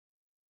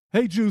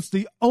Hey, Juice,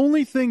 the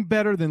only thing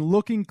better than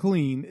looking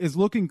clean is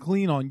looking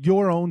clean on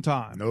your own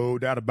time. No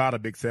doubt about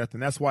it, Big Seth,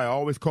 and that's why I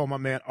always call my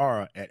man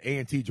Ara at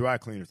A&T Dry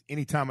Cleaners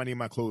anytime I need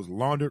my clothes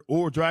laundered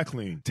or dry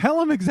cleaned.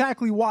 Tell him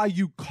exactly why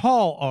you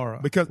call Ara.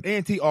 Because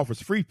A&T offers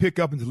free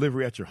pickup and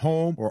delivery at your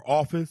home or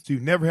office, so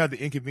you never have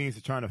the inconvenience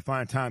of trying to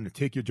find time to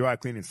take your dry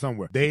cleaning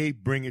somewhere. They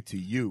bring it to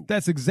you.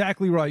 That's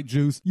exactly right,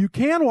 Juice. You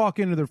can walk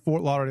into their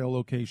Fort Lauderdale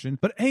location,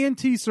 but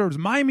A&T serves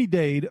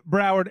Miami-Dade,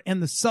 Broward,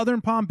 and the Southern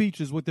Palm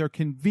Beaches with their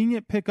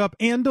convenient pickup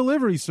and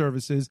delivery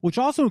services, which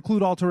also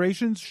include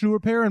alterations, shoe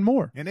repair, and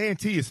more. And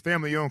A&T is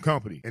family-owned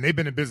company, and they've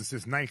been in business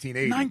since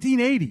 1980.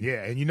 1980?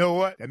 Yeah, and you know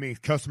what? That means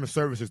customer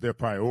service is their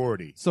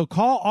priority. So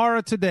call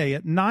Ara today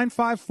at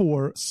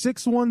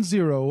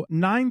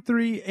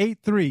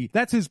 954-610-9383.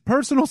 That's his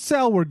personal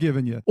cell we're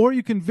giving you. Or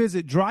you can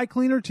visit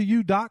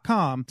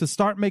drycleanertoyou.com to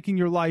start making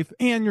your life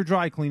and your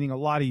dry cleaning a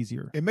lot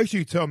easier. And make sure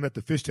you tell them that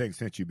the Fish Tank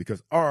sent you,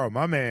 because Ara,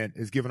 my man,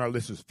 is giving our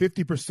listeners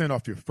 50%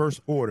 off your first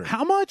order.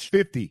 How much?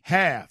 50.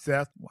 Half,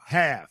 Seth.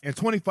 Half. And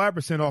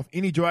 25% off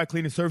any dry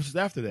cleaning services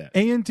after that.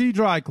 A&T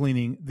Dry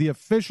Cleaning, the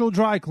official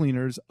dry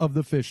cleaners of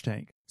the Fish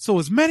Tank. So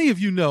as many of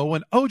you know,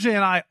 when OJ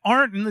and I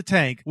aren't in the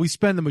tank, we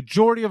spend the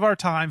majority of our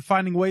time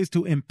finding ways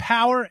to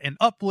empower and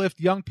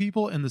uplift young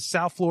people in the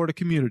South Florida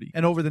community.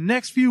 And over the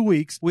next few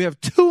weeks, we have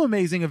two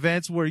amazing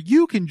events where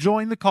you can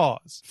join the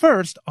cause.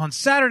 First, on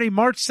Saturday,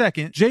 March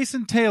 2nd,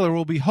 Jason Taylor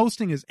will be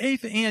hosting his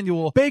 8th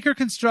annual Baker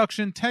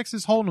Construction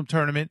Texas Hold'em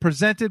Tournament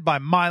presented by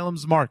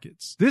Milam's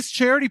Markets. This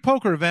charity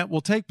poker event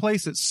will take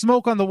place at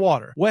Smoke on the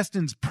Water,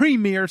 Weston's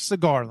premier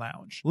cigar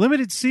lounge.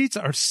 Limited seats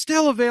are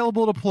still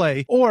available to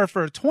play, or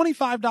for a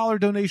 $25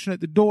 donation at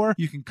the door,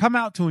 you can come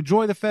out to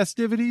enjoy the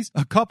festivities,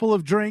 a couple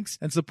of drinks,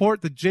 and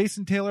support the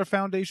Jason Taylor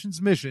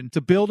Foundation's mission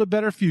to build a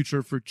better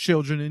future for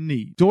children in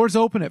need. Doors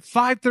open at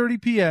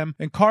 5:30 p.m.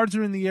 and cards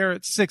are in the air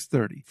at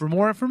 6:30. For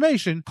more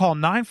information, call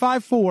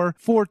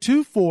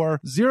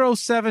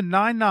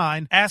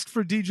 954-424-0799, ask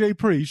for DJ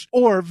Preach,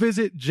 or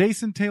visit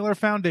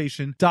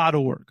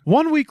jasontaylorfoundation.org.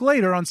 1 week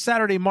later, on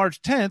Saturday,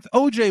 March 10th,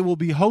 OJ will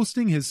be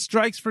hosting his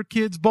Strikes for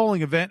Kids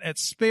bowling event at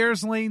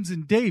Spares Lanes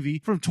in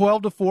Davie from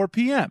 12 to 4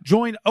 p.m.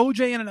 Join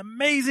OJ and an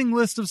amazing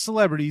list of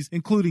celebrities,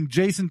 including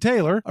Jason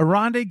Taylor,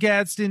 Aronde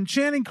Gadsden,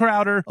 Channing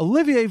Crowder,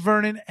 Olivier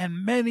Vernon,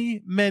 and many,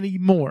 many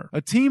more.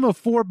 A team of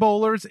 4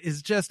 bowlers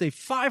is just a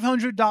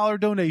 $500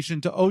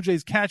 donation to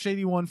OJ's Catch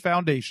 81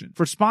 Foundation.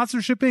 For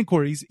sponsorship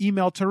inquiries,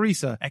 email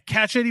Teresa at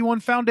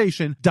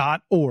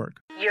catch81foundation.org.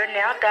 You're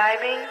now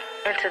diving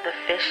into the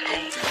Fish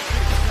Tank.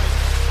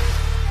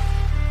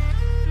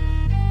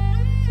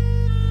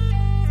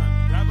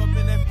 Dive up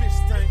in that fish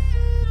tank.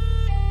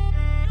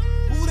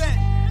 Who that?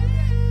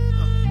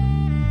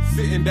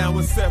 Sitting down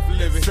with Seth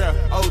Living,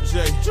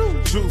 OJ,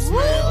 Juice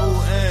Man,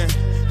 ooh, and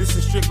this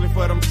is strictly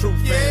for them true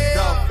fans,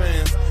 dog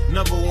fans.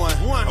 Number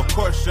one, of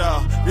course,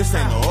 y'all. This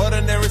ain't no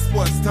ordinary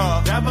sports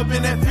talk. Dive up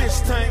in that fish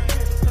tank.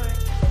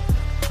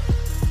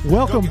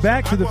 Welcome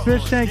back to the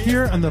Fish Tank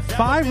here on the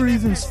 5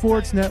 Reasons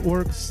Sports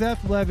Network.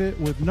 Seth Levitt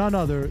with none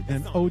other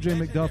than OJ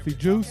McDuffie.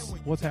 Juice,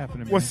 what's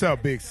happening, man? What's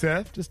up, Big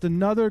Seth? Just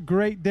another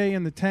great day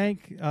in the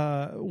tank.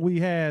 We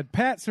had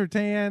Pat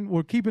Surtain.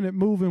 We're keeping it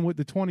moving with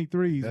the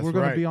 23s. That's We're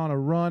going right. to be on a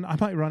run. I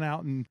might run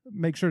out and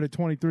make sure the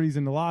 23s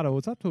in the lotto.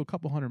 It's up to a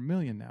couple $100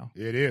 million now.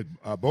 It is.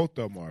 Both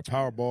of them are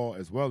Powerball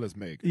as well as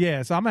Make.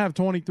 Yeah, so I'm going to have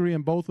 23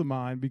 in both of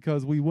mine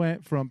because we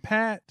went from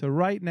Pat to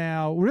right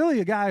now, really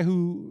a guy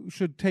who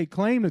should take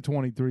claim to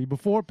 23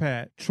 before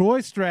Pat. Troy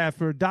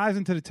Stradford dives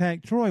into the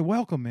tank. Troy,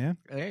 welcome, man.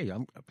 Hey,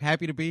 I'm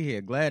happy to be here.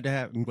 I'm glad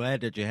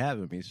that you're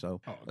having me. So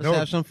let's no-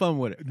 have some fun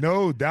with it.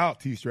 No doubt,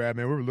 T-Strad,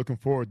 man. We're looking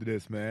forward to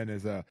this, man.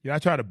 I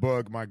try to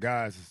bug my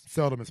guys as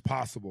seldom as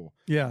possible.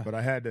 Yeah. But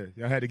I had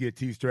to get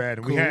T-Strad,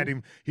 and Cool. we had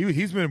him.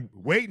 He's been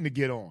waiting to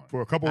get on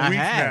for a couple of I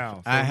weeks have. now.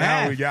 So I now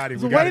have. we got him.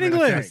 It's We a got him waiting in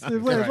the list. tank.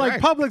 It's That's like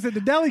right. Publix at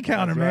the deli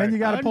counter, That's man. right. You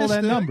got to pull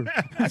that Understood. number.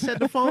 I said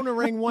the phone will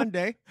ring one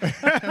day.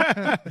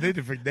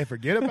 they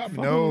forget about me?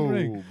 Phone No,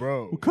 ring.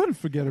 bro. We couldn't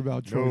forget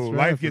about Troy No, Stradford.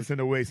 life gets in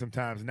the way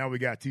sometimes. Now we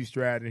got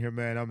T-Strad in here,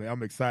 man.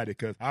 I'm excited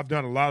because I've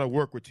done a lot of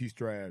work with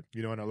T-Strad,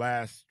 in the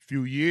last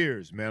few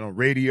years, man, on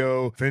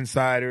radio,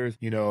 Finsiders,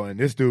 and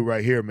this dude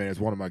right here, man, is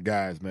one of my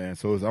guys, man.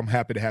 So I'm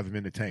happy to have him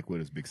in the tank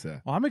with us, Big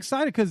Seth. Well, I'm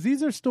excited because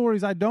these are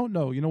stories I don't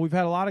know. We've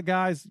had a lot of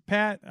guys.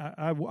 Pat,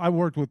 I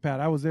worked with Pat.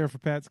 I was there for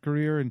Pat's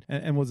career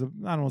and was, I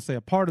don't want to say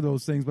a part of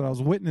those things, but I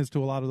was witness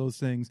to a lot of those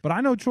things. But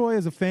I know Troy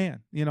as a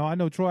fan. I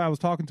know Troy. I was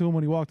talking to him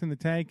when he walked in the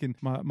tank, and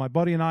my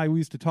buddy and I, we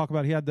used to talk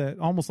about he had that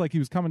almost like he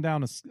was coming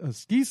down a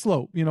ski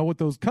slope, with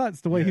those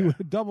cuts, the way he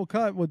would double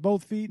cut with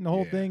both feet and the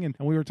whole thing. And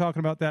we were talking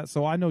about that.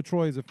 So I know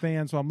Troy is a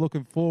fan, so I'm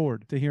looking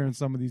forward to hearing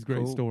some of these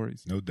great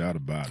stories. No doubt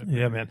about it.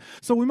 Yeah, man.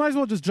 So we might as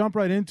well just jump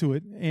right into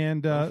it.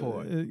 And,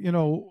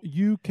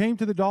 you came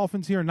to the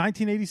Dolphins here in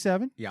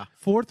 1987. Yeah.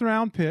 4th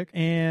round pick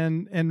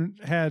and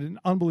had an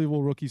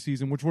unbelievable rookie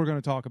season, which we're going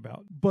to talk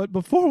about. But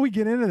before we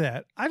get into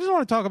that, I just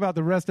want to talk about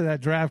the rest of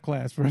that draft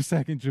class for a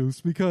second,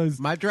 Juice, because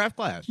My draft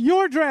class.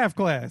 your draft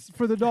class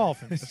for the Dolphins.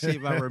 Dolphins. See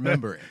if I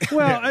remember it.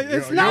 Well,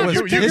 it's not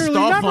you- particularly pissed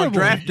off on memorable.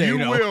 draft day. You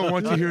though. will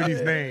once you hear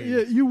these names.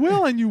 Yeah, you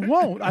will and you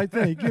won't, I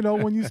think,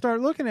 when you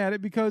start looking at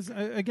it, because,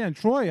 again,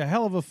 Troy, a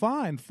hell of a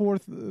find,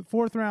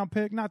 fourth round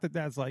pick. Not that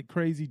that's like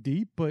crazy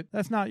deep, but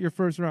that's not your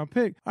first round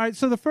pick. All right,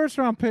 so the first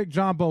round pick,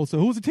 John Bosa,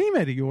 who was a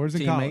teammate of yours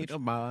in college. Teammate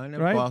of mine at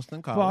Right?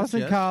 Boston College. Boston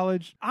yes.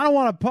 College. I don't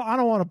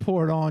want to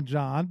pour it on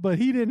John, but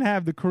he didn't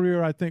have the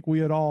career I think we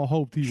had all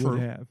hoped he would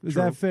have. Is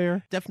that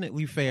fair?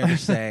 Definitely fair to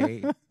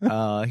say.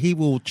 He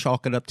will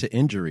chalk it up to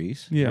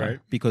injuries. Yeah. Right.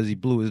 Because he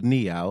blew his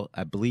knee out,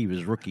 I believe,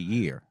 his rookie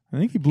year. I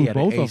think he blew had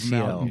an both of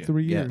them out in ACL.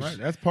 3 Yeah. years. Right,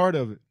 that's part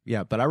of it.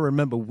 Yeah, but I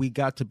remember we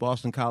got to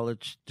Boston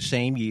College the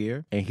same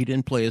year, and he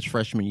didn't play his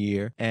freshman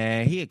year,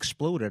 and he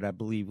exploded, I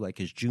believe, like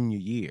his junior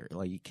year.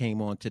 Like he came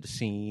onto the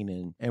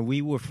scene, and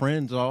we were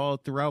friends all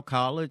throughout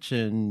college,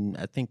 and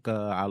I think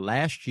our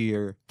last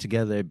year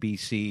together at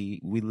BC,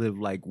 we lived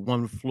like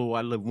one floor.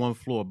 I lived one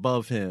floor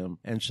above him,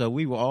 and so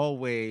we were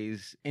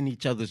always in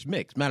each other's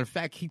mix. Matter of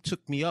fact, he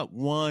took me up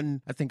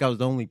I think I was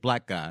the only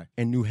black guy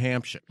in New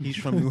Hampshire. He's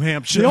from New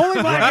Hampshire. The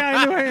only black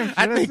guy in New Hampshire.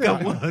 I think I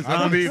That's it. was.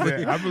 I believe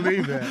that. I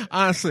believe that.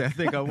 Honestly, I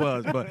think I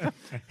was. But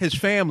his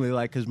family,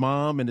 like his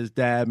mom and his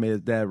dad, may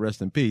his dad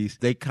rest in peace,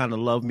 they kind of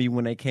loved me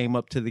when they came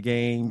up to the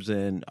games,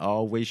 and I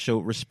always showed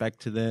respect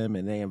to them.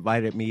 And they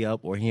invited me up,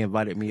 or he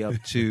invited me up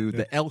to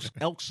the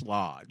Elks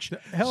Lodge.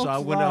 So I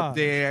went up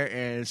there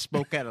and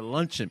spoke at a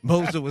luncheon.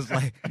 Bosa was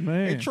like,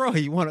 Man. "Hey, Troy,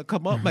 you want to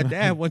come up? My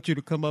dad wants you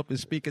to come up and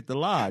speak at the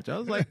lodge." I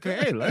was like,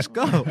 "Hey, let's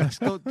go. Let's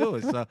go do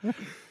it." So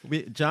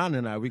John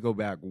and I, we go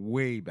back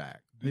way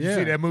back. Did you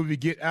see that movie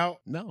Get Out?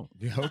 No.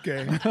 Yeah,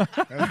 okay.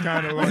 That's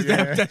kind of like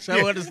That's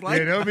what it's like?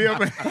 Yeah, they'll be up.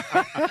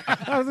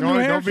 That was in New Don't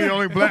be Hampshire. the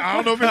only black.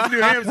 I don't know if it's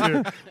New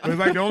Hampshire, but it's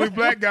like the only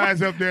black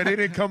guys up there. They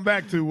didn't come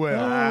back too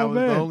well. I was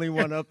the man. only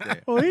one up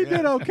there. Well, he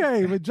did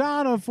okay, but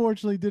John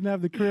unfortunately didn't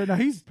have the career. Now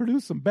he's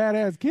produced some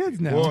badass kids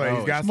now. Boy,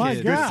 he's got my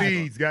some God. good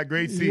seeds. Got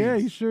great seeds. Yeah,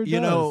 he sure does. You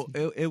know,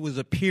 it was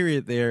a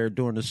period there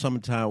during the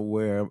summertime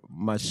where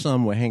my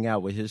son would hang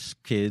out with his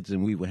kids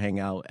and we would hang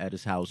out at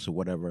his house or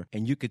whatever.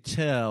 And you could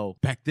tell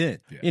back then,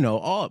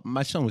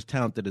 my son was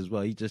talented as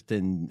well. He just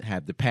didn't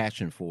have the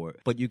passion for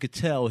it. But you could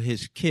tell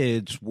his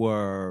kids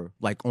were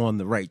like on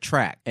the right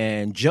track.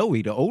 And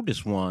Joey, the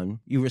oldest one,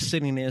 you were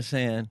sitting there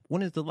saying,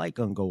 when is the light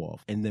going to go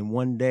off? And then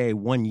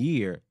one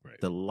year,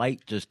 the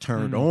light just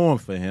turned on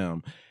for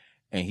him.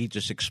 And he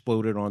just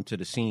exploded onto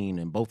the scene,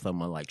 and both of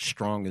them are like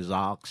strong as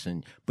ox.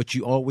 But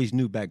you always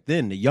knew back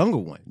then, the younger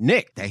one,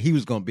 Nick, that he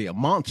was going to be a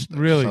monster.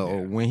 Really?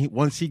 So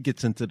once he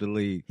gets into the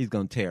league, he's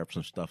going to tear up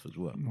some stuff as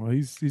well. Well,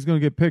 he's going to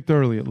get picked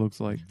early, it looks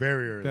like.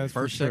 Very early. That's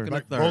First, for sure. second,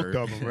 Like and third.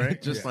 both of them,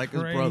 right? Just Yeah. like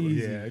his Crazy, brother.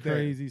 Yeah,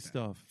 crazy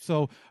stuff. So,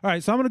 all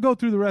right, so I'm going to go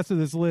through the rest of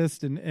this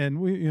list, and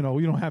we, you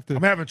don't have to.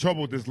 I'm having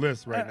trouble with this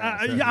list right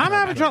now. Yeah, I'm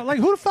having trouble. Like,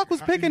 who the fuck was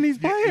picking these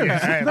players? Yeah,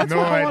 I have That's no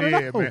what I idea,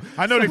 want to know. man.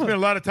 I know they spent a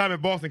lot of time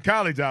at Boston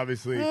College,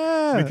 obviously,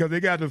 Yeah. because they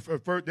got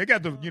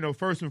the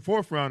first and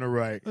fourth rounder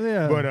right.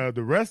 Yeah. But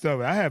the rest of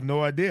it, I have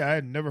no idea. I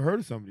had never heard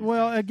of some of these.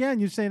 Well, again,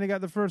 you're saying they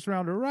got the first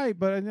rounder right,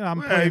 but I'm Well,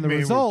 playing I the mean,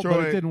 result, with but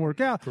Troy- it didn't work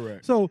out.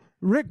 Correct. So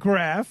Rick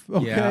Graff,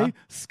 okay, Yeah.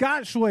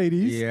 Scott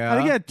Schwades. Yeah. I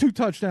think he had 2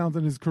 touchdowns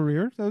in his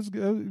career. That was,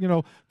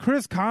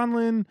 Chris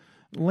Conlon,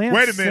 Lance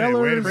wait a minute.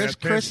 Sellers. That's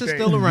Penn Chris is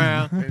State. still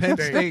around. Penn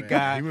State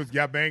man. guy. He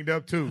got banged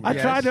up too. I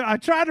Yes.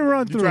 tried to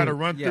run You through tried it. to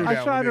run through Yeah. that.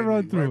 I tried to one,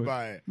 run didn't you? through Right it.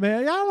 by it. Man,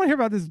 I don't want to hear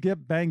about this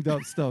get banged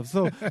up stuff.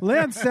 So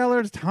Lance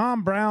Sellers,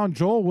 Tom Brown,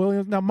 Joel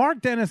Williams. Now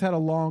Mark Dennis had a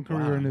long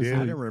career in this did. I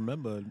league. didn't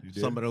remember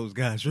some of those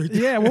guys right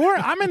there. Yeah, well,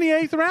 I'm in the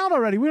 8th round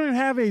already. We don't even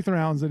have 8th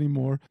rounds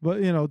anymore.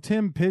 But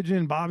Tim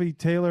Pigeon, Bobby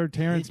Taylor,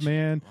 Terrence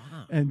Mann,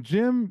 and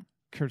Jim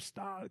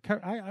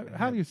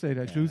how do you say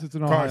that, Juice? It's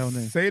an Ohio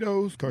name.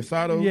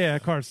 Carsados. Yeah,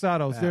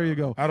 Carsados. There you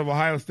go. Out of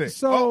Ohio State.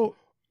 So,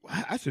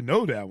 I should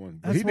know that one.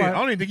 But That's I why-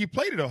 don't even think he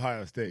played at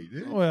Ohio State.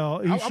 Did he? well,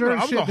 he I sure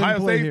was shit an didn't Ohio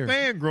play State here.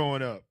 fan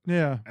growing up,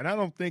 Yeah, and I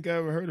don't think I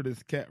ever heard of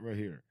this cat right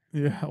here.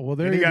 yeah. Well,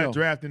 there And he you got go.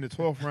 drafted in the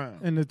 12th round.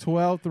 In the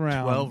 12th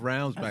round. 12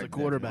 rounds back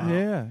quarterback.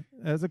 Yeah,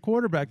 as a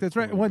quarterback. That's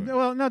right.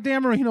 No,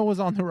 Dan Marino was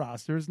on the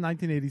roster. It's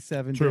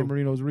 1987. True. Dan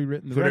Marino was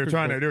rewritten. The So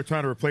record they were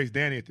trying to replace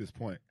Danny at this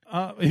point.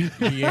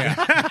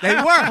 Yeah, they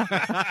were.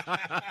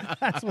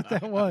 That's what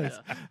that was.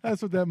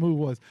 That's what that move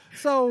was.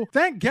 So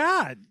thank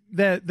God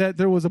that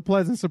there was a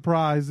pleasant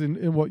surprise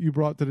in what you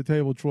brought to the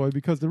table, Troy,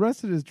 because the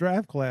rest of this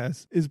draft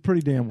class is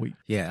pretty damn weak.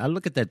 Yeah, I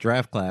look at that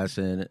draft class,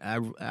 and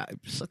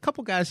a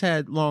couple guys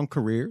had long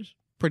careers.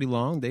 Pretty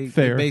long. They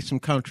made some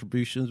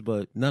contributions,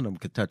 but none of them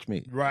could touch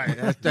me. Right.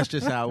 That's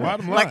just how it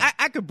Bottom was. line. Like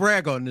I could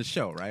brag on this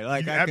show, right?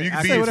 Like I You could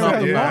can be say whatever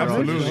yourself. you Yeah, want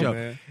on this absolutely, show.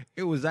 man.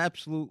 It was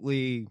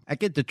absolutely.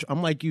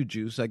 I'm like you,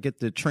 Juice. I get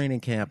the training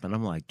camp, and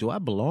I'm like, do I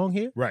belong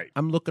here? Right.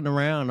 I'm looking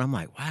around. I'm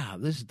like, wow,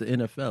 this is the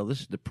NFL. This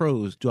is the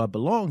pros. Do I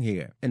belong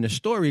here? And the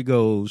story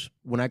goes,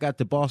 when I got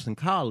to Boston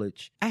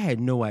College, I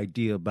had no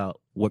idea about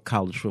what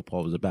college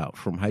football was about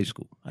from high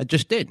school. I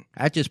just didn't.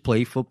 I just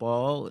played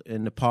football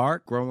in the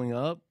park growing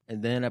up.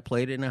 And then I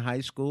played it in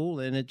high school,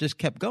 and it just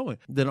kept going.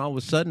 Then all of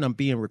a sudden, I'm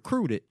being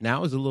recruited. Now, I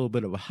was a little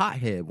bit of a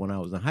hothead when I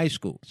was in high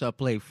school. So I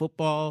played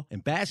football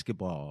and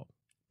basketball.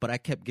 but I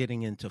kept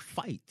getting into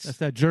fights. That's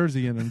that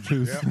Jersey in them,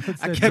 Juice. Yeah.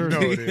 I kept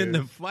getting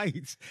into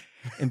fights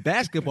in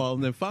basketball.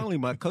 And then finally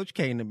my coach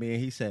came to me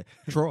and he said,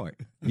 Troy,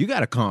 you got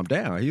to calm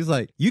down. He's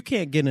like, you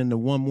can't get into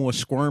one more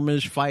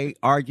skirmish, fight,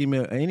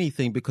 argument, or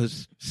anything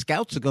because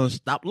scouts are going to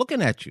stop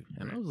looking at you.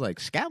 And I was like,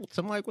 scouts?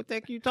 I'm like, what the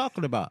heck are you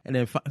talking about? And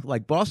then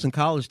like Boston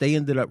College, they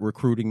ended up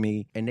recruiting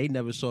me and they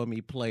never saw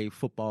me play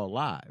football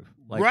live.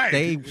 Like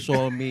they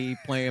saw me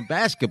playing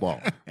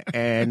basketball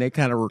and they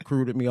kind of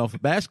recruited me off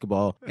of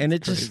basketball. And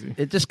it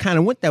just kind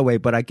of went that way.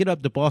 But I get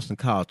up to Boston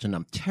College and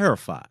I'm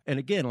terrified. And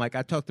again, like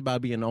I talked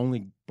about being the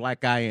only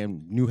black guy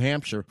in New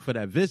Hampshire for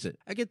that visit.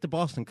 I get to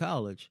Boston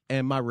College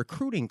and my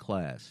recruiting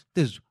class,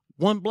 there's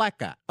one black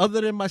guy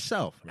other than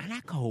myself. And I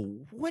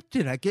go, what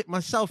did I get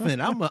myself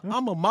in? I'm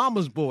a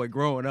mama's boy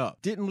growing up.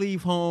 Didn't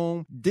leave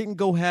home, didn't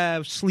go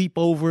have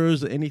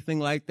sleepovers or anything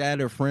like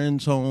that or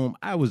friends home.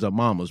 I was a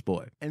mama's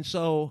boy. And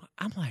so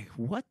I'm like,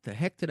 what the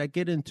heck did I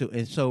get into?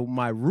 And so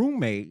my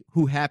roommate,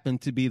 who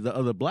happened to be the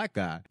other black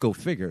guy, go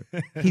figure,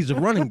 he's a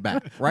running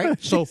back,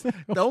 right? So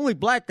the only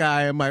black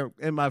guy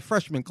in my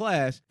freshman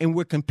class, and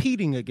we're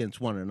competing against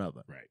one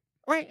another.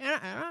 Right,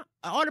 and I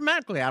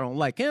automatically I don't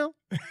like him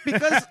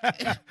because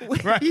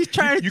he's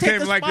trying to take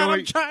the spot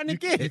I'm trying to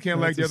get. You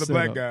can't like the other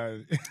black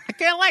guys. I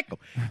can't like him.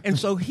 And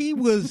so he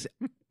was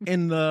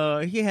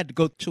he had to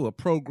go to a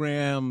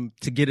program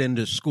to get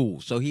into school.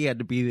 So he had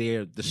to be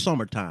there the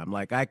summertime.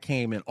 Like I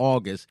came in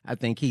August. I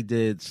think he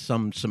did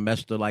some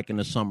semester like in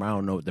the summer. I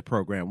don't know what the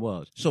program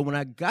was. So when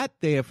I got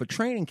there for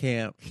training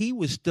camp, he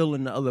was still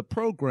in the other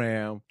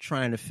program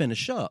trying to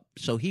finish up.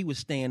 So he was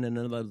staying in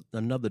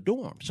another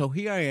dorm. So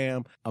here I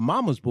am, a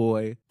mama's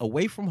boy,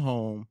 away from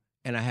home,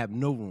 and I have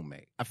no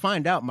roommate. I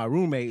find out my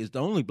roommate is the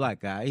only black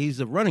guy.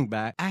 He's a running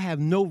back. I have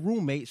no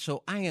roommate,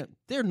 so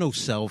there are no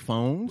cell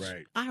phones.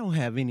 Right. I don't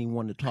have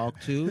anyone to talk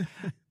to.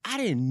 I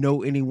didn't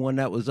know anyone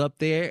that was up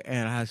there,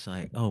 and I was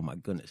like, oh, my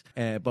goodness.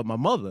 But my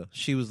mother,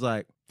 she was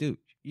like, dude,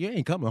 you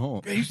ain't coming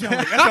home. You sound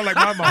like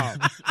my mom.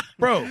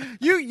 Bro,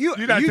 you're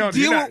not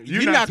coming home.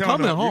 You're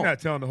not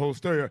telling the whole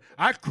story.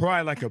 I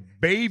cried like a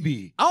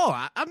baby.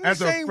 Oh, I'm the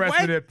same way. As a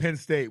freshman at Penn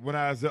State when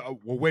I was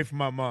away from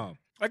my mom.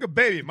 Like a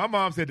baby. My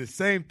mom said the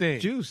same thing.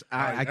 Juice,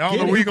 I don't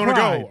know where you're going to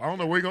go. I don't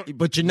know where you're going to go.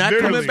 But you're not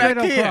coming back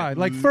here. Cried.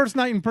 Like first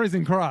night in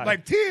prison, cried.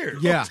 Like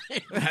tears. Yeah.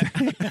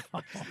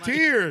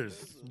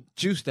 Tears.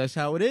 Juice, that's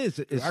how it is.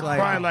 It's I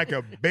cried like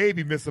a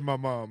baby missing my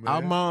mom, man.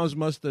 Our moms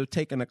must have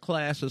taken a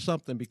class or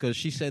something because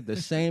she said the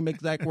same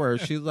exact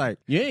words. She was like,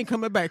 you ain't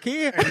coming back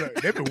here. Hey,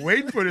 look, they've been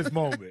waiting for this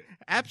moment.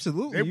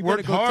 Absolutely. They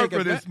worked hard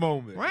for this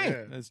moment. Right.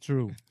 Yeah. That's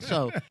true.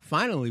 So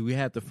finally, we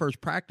had the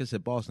first practice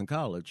at Boston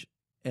College.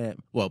 And,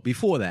 well,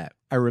 before that,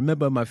 I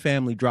remember my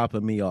family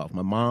dropping me off.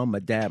 My mom, my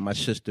dad, my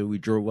sister, we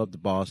drove up to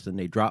Boston.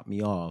 They dropped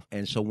me off.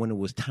 And so when it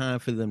was time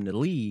for them to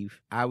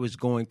leave, I was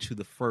going to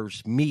the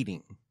first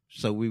meeting.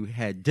 So we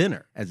had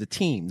dinner as a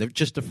team,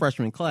 just the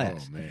freshman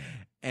class. Oh, man.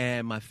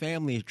 And my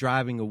family is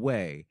driving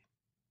away,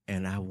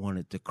 and I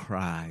wanted to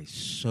cry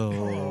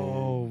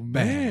so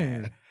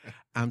bad.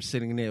 I'm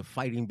sitting there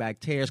fighting back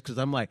tears because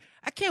I'm like,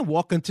 I can't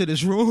walk into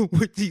this room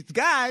with these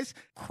guys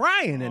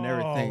crying and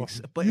everything.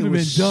 But it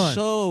was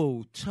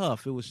so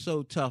tough. It was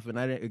so tough. And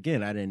I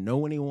didn't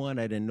know anyone.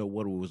 I didn't know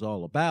what it was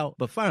all about.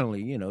 But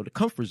finally, the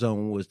comfort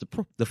zone was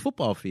the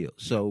football field.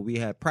 So we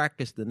had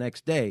practice the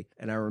next day.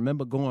 And I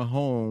remember going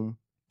home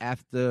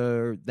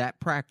after that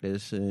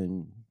practice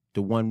and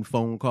the one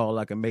phone call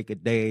I can make a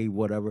day,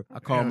 whatever. I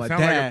called my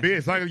dad.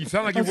 You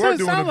sound like you were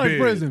doing a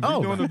bid. Prison.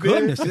 Oh, my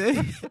goodness.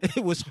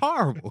 It was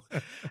horrible.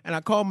 And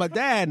I called my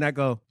dad, and I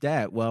go,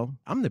 Dad, well,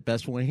 I'm the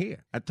best one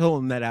here. I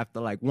told him that after,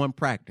 like, one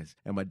practice.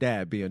 And my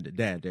dad, being the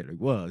dad that he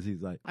was,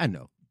 he's like, I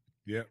know.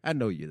 Yeah, I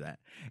know you're that.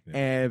 Yeah.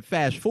 And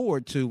fast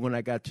forward to when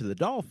I got to the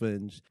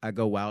Dolphins, I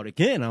go out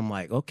again. I'm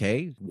like,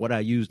 okay, what I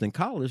used in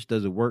college,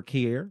 does it work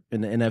here in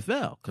the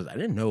NFL? Because I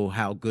didn't know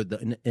how good the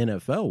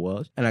NFL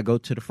was. And I go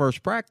to the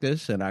first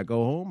practice and I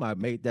go home. I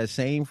made that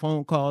same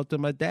phone call to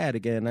my dad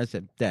again. I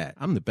said, Dad,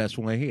 I'm the best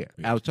one here.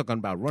 I was talking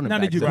about running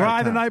back. Now, did you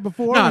cry the night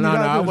before? No,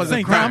 I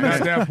wasn't crying.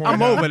 At that point,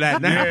 I'm over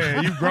that now.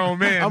 Yeah, you grown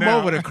man I'm now.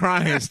 over the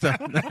crying stuff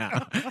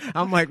now.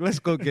 I'm like, let's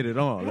go get it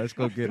on. Let's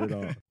go get it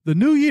on. The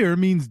new year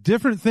means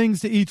different things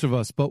to each of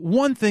us, but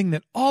one thing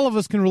that all of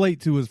us can relate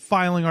to is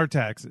filing our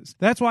taxes.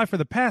 That's why for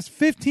the past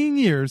 15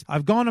 years,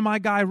 I've gone to my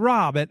guy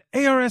Rob at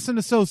ARS &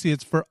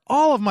 Associates for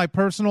all of my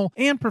personal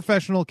and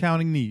professional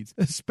accounting needs,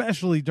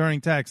 especially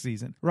during tax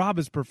season. Rob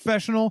is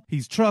professional,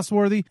 he's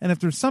trustworthy, and if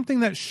there's something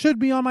that should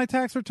be on my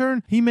tax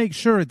return, he makes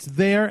sure it's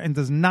there and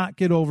does not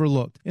get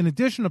overlooked. In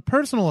addition to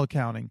personal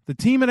accounting, the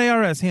team at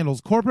ARS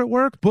handles corporate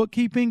work,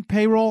 bookkeeping,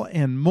 payroll,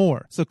 and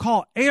more. So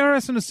call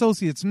ARS &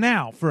 Associates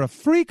now for a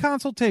free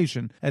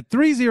consultation at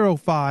 303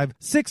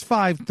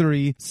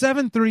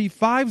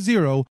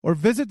 405-653-7350 or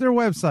visit their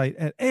website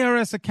at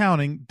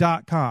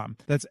arsaccounting.com.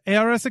 That's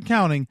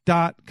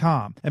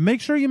arsaccounting.com. And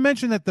make sure you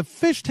mention that the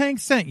Fish Tank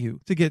sent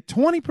you to get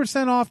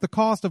 20% off the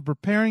cost of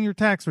preparing your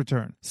tax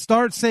return.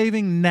 Start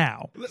saving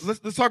now.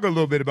 Let's talk a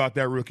little bit about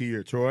that rookie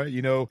year, Troy.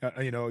 You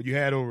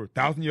had over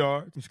 1,000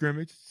 yards from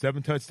scrimmage,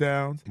 7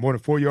 touchdowns, more than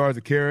 4 yards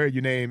a carry.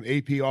 You named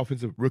AP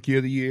Offensive Rookie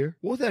of the Year.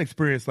 What was that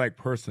experience like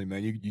personally,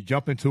 man? You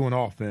jump into an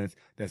offense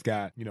that's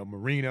got,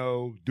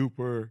 Marino,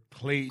 Duper,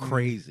 Clayton.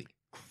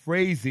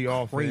 Crazy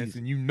offense.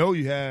 And you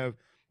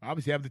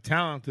obviously have the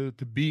talent to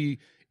be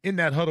in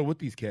that huddle with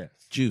these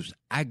cats. Juice,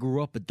 I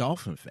grew up a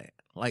Dolphin fan.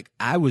 Like,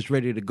 I was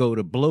ready to go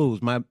to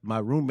blows. My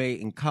roommate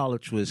in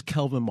college was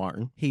Kelvin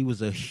Martin. He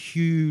was a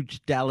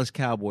huge Dallas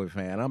Cowboy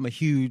fan. I'm a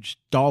huge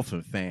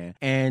Dolphin fan.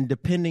 And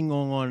depending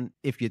on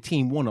if your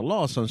team won or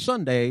lost on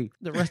Sunday,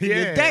 the rest of the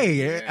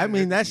day, I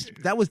mean,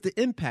 that was the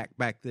impact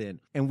back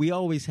then. And we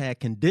always had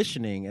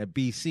conditioning at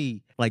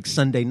BC, like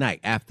Sunday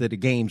night after the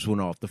games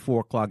went off. The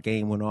 4:00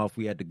 game went off.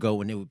 We had to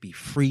go, and it would be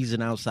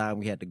freezing outside.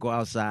 We had to go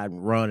outside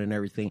and run and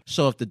everything.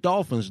 So if the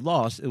Dolphins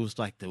lost, it was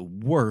like the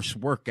worst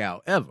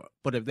workout ever.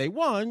 But if they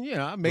won,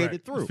 I made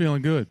it through.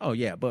 Feeling good. Oh,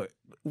 yeah, but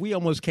we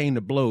almost came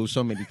to blows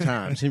so many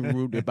times. Him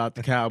rooting about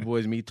the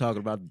Cowboys, me talking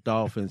about the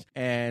Dolphins.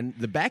 And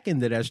the back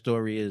end of that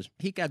story is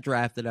he got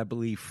drafted, I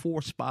believe,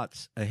 4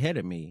 spots ahead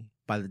of me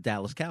by the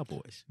Dallas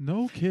Cowboys.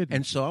 No kidding.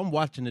 And so I'm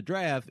watching the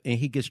draft, and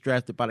he gets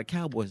drafted by the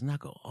Cowboys, and I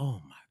go, oh,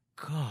 my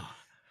God.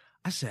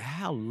 I said,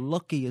 how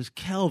lucky is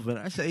Kelvin?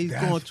 I said, he's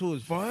going to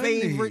his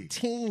favorite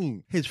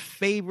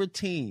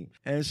team.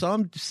 And so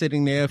I'm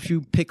sitting there a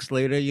few picks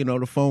later,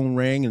 the phone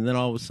rang, and then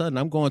all of a sudden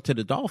I'm going to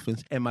the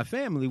Dolphins. And my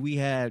family, we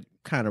had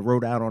kind of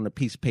wrote out on a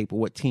piece of paper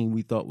what team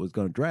we thought was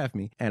going to draft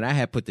me. And I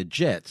had put the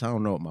Jets. I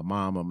don't know what my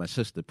mom or my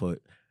sister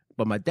put.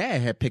 But my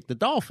dad had picked the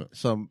Dolphins.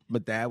 So my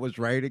dad was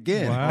right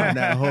again on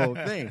that whole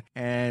thing.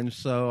 And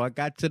so I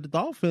got to the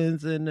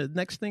Dolphins, and the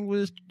next thing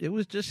was, it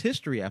was just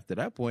history after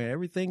that point.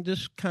 Everything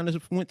just kind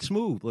of went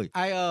smoothly.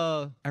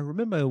 I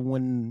remember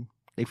when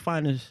they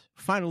finally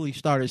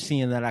started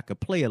seeing that I could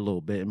play a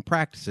little bit in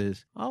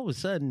practices. All of a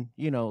sudden,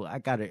 I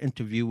got an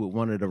interview with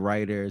one of the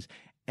writers,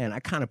 and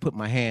I kind of put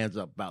my hands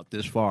up about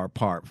this far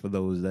apart for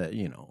those that,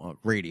 on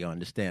radio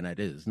understand that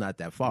it's not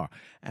that far.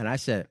 And I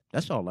said,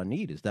 that's all I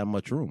need is that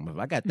much room. If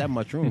I got that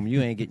much room,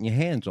 you ain't getting your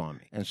hands on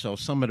me. And so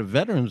some of the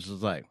veterans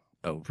was like,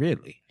 oh,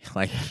 really?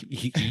 Like,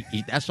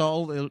 that's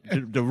all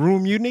the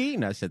room you need?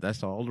 And I said,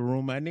 that's all the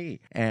room I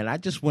need. And I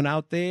just went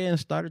out there and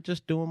started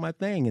just doing my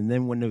thing. And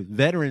then when the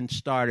veterans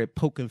started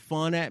poking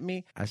fun at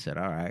me, I said,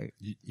 all right,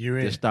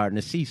 they're starting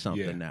to see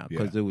something now.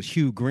 Because it was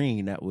Hugh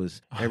Green that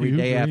was every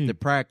day after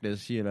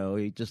practice, he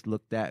just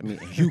looked at me.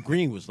 And Hugh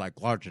Green was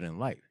like larger than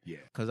life. Yeah.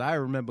 Because I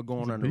remember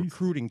going on a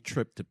recruiting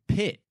trip to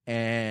Pitt,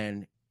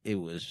 and it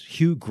was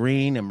Hugh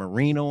Green and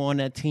Marino on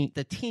that team.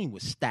 The team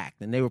was stacked,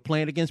 and they were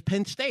playing against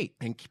Penn State.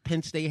 And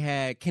Penn State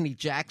had Kenny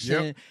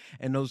Jackson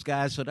and those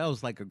guys, so that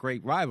was like a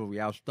great rivalry.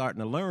 I was starting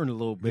to learn a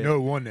little bit. You know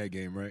who won that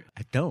game, right?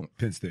 I don't.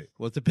 Penn State.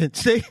 Was it Penn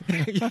State?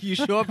 You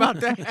sure about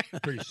that?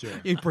 Pretty sure.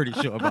 You're pretty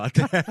sure about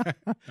that.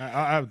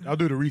 I'll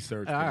do the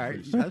research. All right,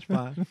 that's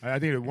fine. I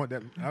think it won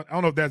that. I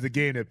don't know if that's a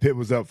game that Pitt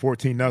was up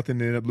 14-0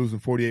 and ended up losing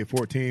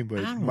 48-14, but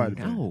I it might have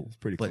don't know. been. It's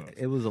pretty but close.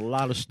 It was a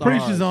lot of stars.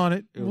 Preach is on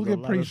it. We'll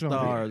get preach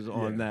stars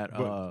on that.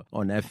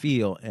 On that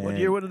field. And what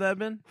year would have that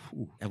been?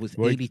 That was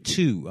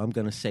 82. I'm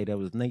going to say that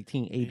was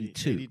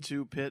 1982.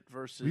 82 Pitt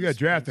versus... You got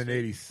drafted in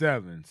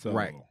 87. So.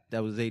 Right.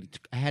 That was 82.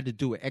 I had to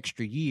do an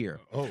extra year.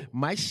 Oh.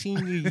 My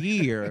senior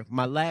year,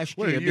 my last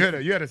year... Wait, you had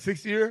a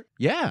 6th year?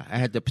 Yeah. I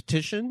had to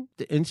petition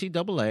the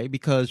NCAA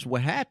because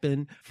what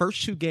happened,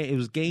 first 2 games, it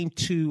was game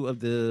 2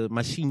 of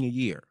my senior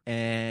year.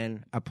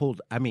 And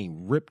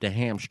ripped a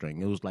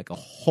hamstring. It was like a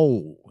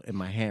hole in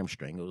my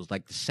hamstring. It was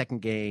like the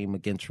second game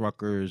against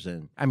Rutgers.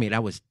 And I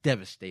was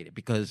devastated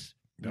because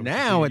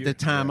now at the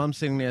time I'm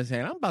sitting there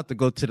saying, I'm about to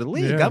go to the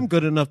league. I'm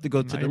good enough to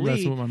go to the league.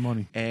 Messing with my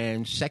money.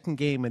 And second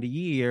game of the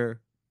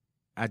year,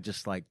 I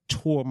just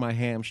tore my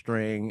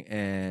hamstring,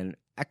 and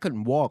I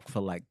couldn't walk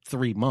for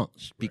 3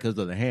 months because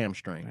of the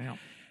hamstring. Damn.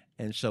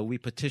 And so we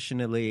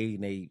petitioned the league,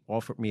 and they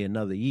offered me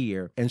another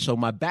year. And so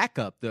my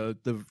backup,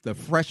 the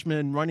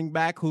freshman running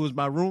back who was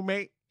my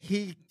roommate,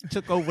 he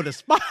took over the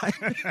spot.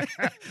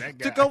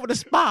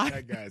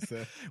 That guy,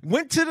 sir.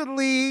 Went to the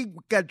league,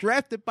 got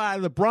drafted by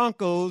the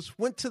Broncos,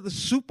 went to the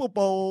Super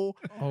Bowl.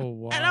 Oh,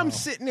 wow. And I'm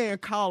sitting there in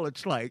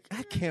college I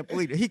can't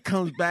believe it. He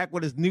comes back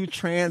with his new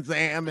Trans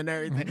Am and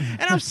everything.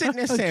 And I'm sitting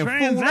there saying,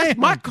 fool, that's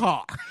my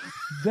car.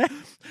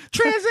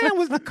 Trans Am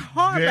was the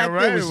car back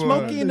there with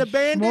Smokey and the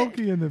Bandit.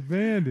 Smokey and the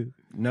Bandit.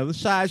 Another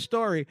side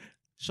story.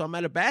 So I'm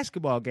at a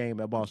basketball game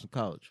at Boston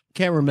College.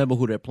 Can't remember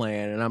who they're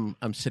playing, and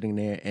I'm sitting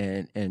there,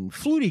 and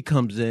Flutie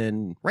comes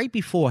in right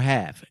before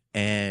half,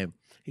 and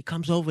he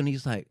comes over and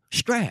he's like,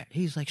 Strad.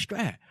 He's like,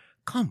 Strad,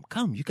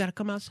 come, you got to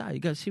come outside. You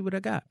got to see what I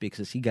got.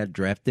 Because he got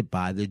drafted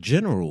by the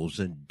Generals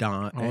and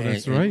Don. Oh,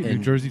 that's right, New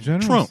Jersey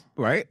Generals. Trump,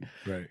 right?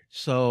 Right.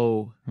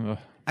 So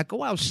I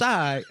go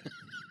outside,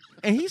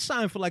 and he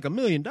signed for $1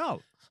 million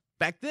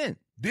back then.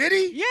 Did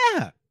he?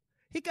 Yeah.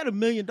 He got $1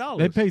 million.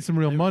 They paid some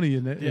real money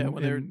in it. Yeah, in,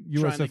 when they're in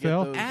trying to get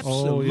USFL. those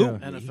Absolutely. Oh,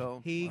 yeah.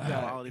 NFL He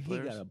quality got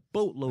players. a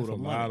boatload That's a of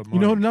lot money. of You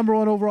money. know who the number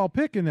one overall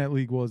pick in that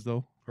league was,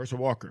 though? Herschel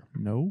Walker.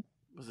 No.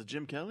 Was it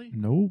Jim Kelly?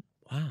 No.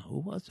 Wow, who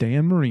was it?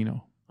 Dan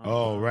Marino.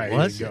 Oh, right.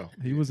 Was Here you go.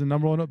 He was the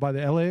number one by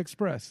the LA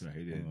Express. Right,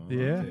 he did.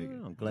 Yeah.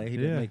 I'm glad he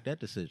Yeah. didn't make that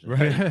decision.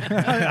 Right.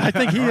 I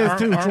think he is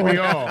too, Aren't we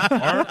Troy. all?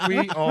 Aren't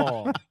we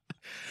all?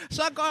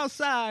 So I go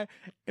outside,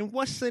 and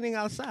what's sitting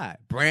outside?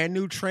 Brand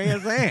new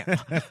Trans Am.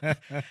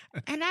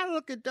 And I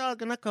look at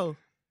Doug, and I go,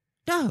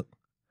 Doug,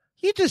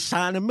 you just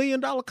signed $1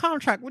 million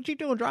contract. What you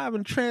doing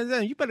driving a Trans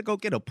Am? You better go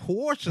get a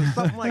Porsche or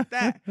something like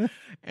that.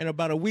 And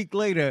about a week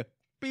later,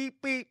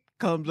 beep, beep,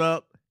 comes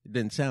up. It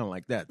didn't sound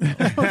like that,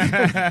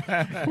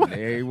 though.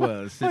 There he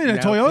was, What, sitting in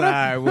a Toyota?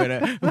 outside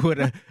with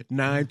a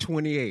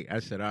 928. I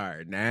said, all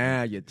right,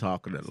 now you're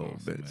talking a little Awesome,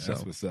 bit. man. So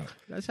That's what's up.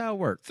 that's how it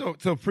works.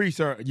 So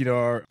Priest,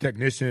 our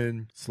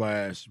technician /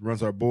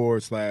 runs our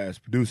board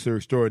 / producer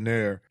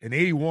extraordinaire. In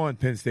 81,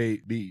 Penn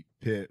State beat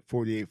Pitt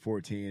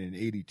 48-14, and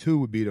 82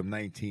 would beat them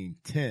 19-10.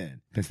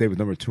 Penn State was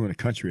number 2 in the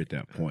country at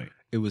that point.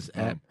 It was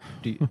at,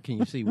 can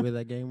you see where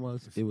that game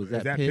was? It was Is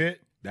at that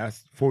Pitt.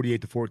 That's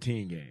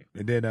 48-14 game.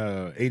 And then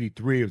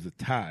 83 it was a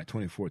tie,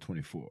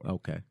 24-24.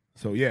 Okay.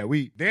 So yeah,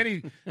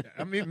 Danny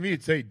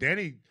would say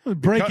Danny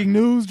Breaking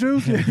news,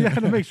 Juice. You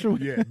had to make sure.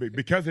 yeah,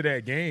 because of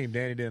that game,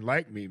 Danny didn't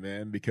like me,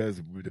 man,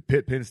 because the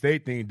Penn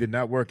State thing did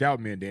not work out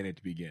with me and Danny at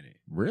the beginning.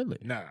 Really?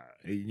 Nah,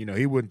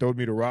 he wouldn't throw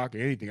me the rock or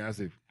anything. I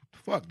said,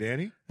 fuck,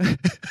 Danny.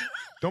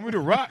 Throw me the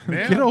rock,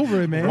 man. Get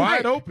over it, man.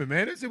 Wide open,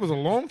 man. It was a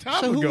long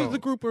time So ago. who was the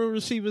group of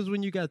receivers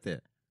when you got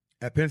there?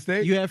 At Penn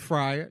State? You had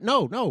Fryer.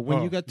 No,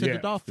 when you got to the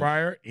Dolphins.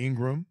 Fryer,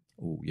 Ingram,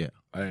 Oh, yeah.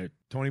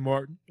 Tony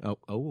Martin.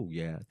 Oh,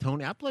 yeah.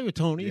 Tony. I play with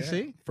Tony, Yeah.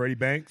 see? Freddie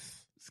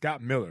Banks,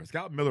 Scott Miller.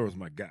 Scott Miller was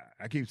my guy.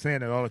 I keep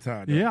saying that all the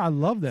time. though. Yeah, I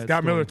love that.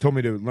 Scott story. Miller told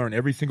me to learn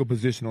every single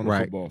position on the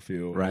Right. football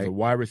field. As Right. a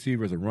wide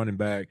receiver, as a running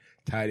back,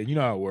 tight end. You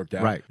know how it worked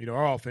out. Right.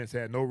 Our offense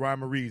had no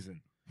rhyme or reason.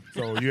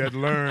 So you had to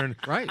learn.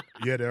 Right.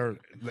 You had to learn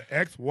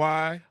X,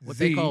 Y, What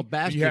Z. they call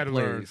basket You had to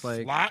learn plays,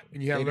 like, slot,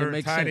 and you had they to didn't learn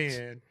make tight sense.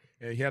 end,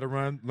 and you had to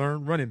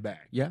learn running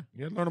back. Yeah.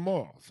 You had to learn them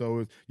all.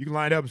 So you can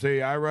line up and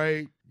say, all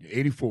right,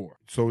 84.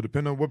 So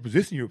depending on what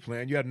position you were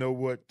playing, you had to know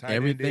what tight end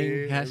Everything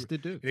is. has to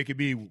do. It could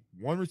be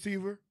one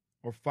receiver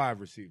or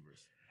 5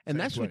 receivers. And Same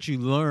that's play. what you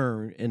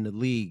learn in the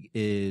league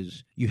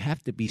is you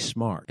have to be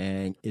smart.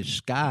 And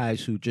it's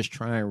guys who just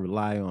try and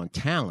rely on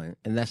talent,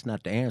 and that's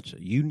not the answer.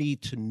 You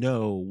need to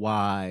know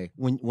why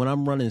when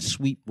I'm running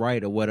sweep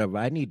right or whatever,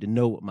 I need to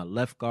know what my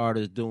left guard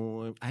is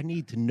doing. I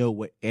need to know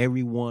what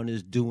everyone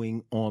is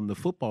doing on the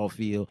football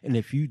field. And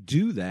if you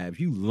do that, if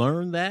you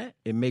learn that,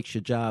 it makes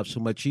your job so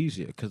much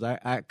easier. Because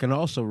I can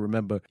also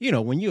remember,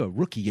 when you're a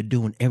rookie, you're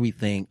doing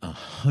everything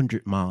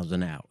 100 miles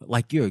an hour.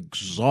 Like you're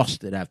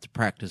exhausted after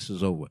practice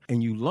is over.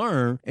 And you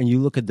learn and you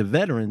look at the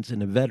veterans, and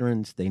the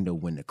veterans, they know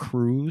when to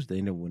cruise,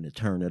 they know when to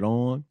turn it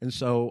on. And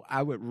so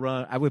I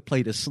would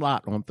play the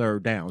slot on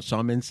third down. So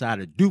I'm inside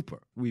of Duper.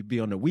 We'd be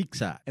on the weak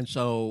side. And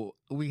so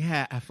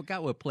I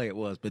forgot what play it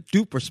was, but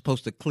Duper's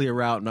supposed to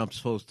clear out and I'm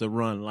supposed to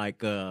run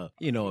like a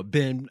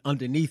bend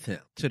underneath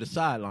him to the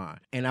sideline.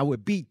 And I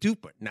would beat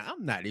Duper. Now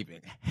I'm not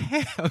even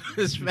half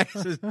as fast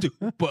as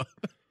Duper.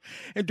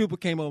 And Duper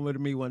came over to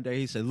me one day.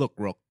 He said, "Look,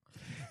 Rook."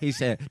 He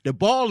said, "The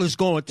ball is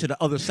going to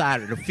the other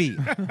side of the field.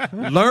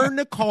 Learn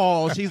the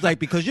calls." He's like,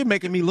 "Because you're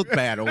making me look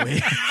bad over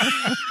here."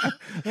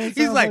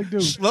 He's like,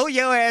 "Slow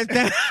your ass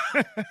down."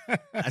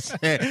 I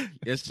said,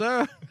 "Yes,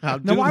 sir. I'll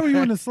do Now, why were you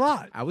that." in the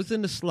slot? I was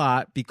in the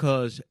slot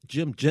because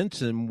Jim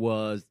Jensen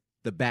was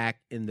the back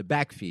in the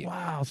backfield.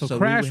 Wow, so we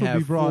Crash would would have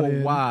be brought 4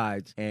 in.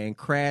 wides, and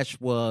Crash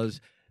was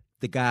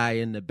the guy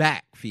in the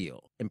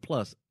backfield. And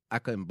plus, I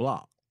couldn't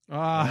block.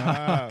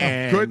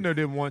 And- Couldn't or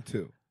didn't want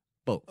to.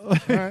 Both.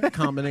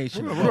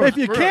 Combination. of Well, both. If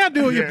you can't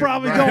do it, you Yeah,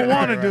 probably right, don't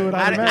want to right, do it.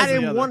 right. I'd I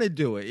imagine. didn't want to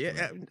do it.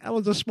 Yeah, I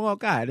was a small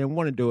guy. I didn't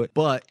want to do it.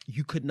 But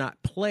you could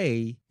not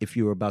play if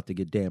you were about to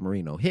get Dan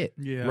Marino hit.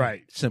 Yeah.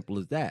 Right. Simple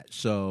as that.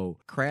 So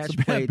Crash It's a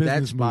bad played that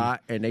business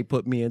spot, and they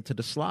put me into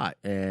the slot,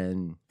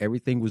 and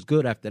everything was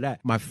good after that.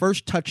 My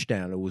first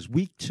touchdown, it was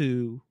week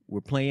 2. We're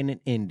playing in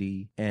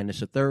Indy, and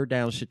it's a third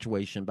down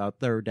situation, about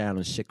third down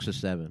and 6 or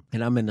 7.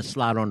 And I'm in the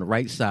slot on the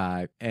right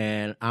side,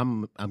 and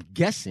I'm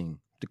guessing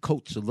the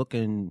coaches are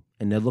looking,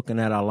 and they're looking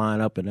at our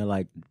lineup, and they're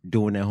like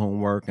doing their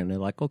homework, and they're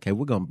like, okay,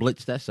 we're going to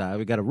blitz that side.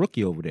 We got a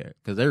rookie over there,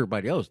 because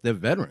everybody else, they're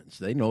veterans.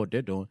 They know what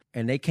they're doing.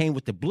 And they came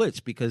with the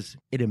blitz, because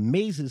it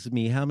amazes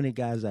me how many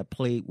guys I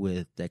played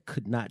with that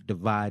could not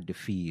divide the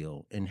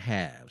field in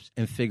halves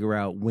and figure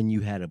out when you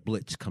had a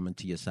blitz coming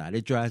to your side.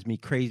 It drives me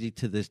crazy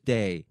to this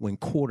day when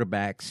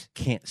quarterbacks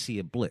can't see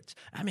a blitz.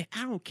 I mean,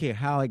 I don't care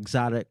how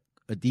exotic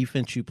a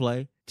defense you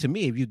play. to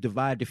me, if you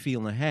divide the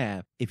field in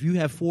half, if you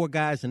have 4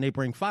 guys and they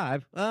bring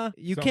 5,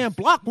 you can't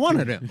block one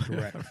of them.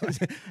 Correct.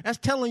 That's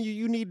telling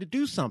you need to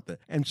do something.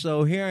 And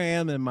so here I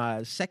am in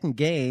my second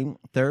game,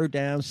 3rd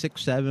down,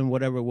 6, 7,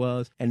 whatever it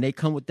was, and they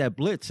come with that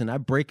blitz, and I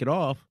break it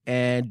off.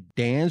 And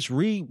Dan's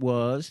read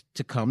was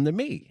to come to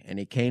me, and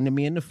he came to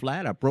me in the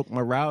flat. I broke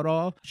my route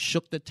off,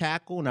 shook the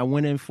tackle, and I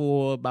went in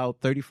for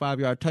about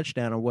 35-yard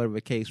touchdown or whatever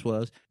the case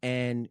was.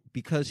 And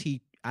because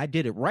I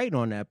did it right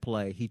on that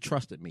play, he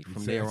trusted me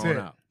from there on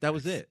out. That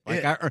was it.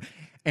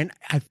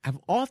 I've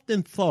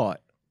often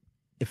thought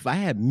if I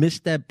had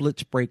missed that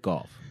blitz break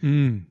off,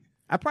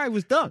 I probably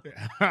was done.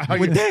 How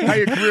your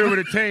career would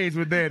have changed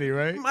with Danny,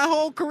 right? My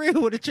whole career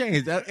would have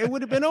changed. It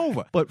would have been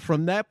over. But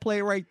from that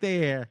play right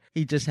there,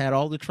 he just had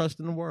all the trust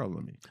in the world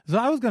in me. So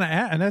I was going to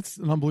ask, and that's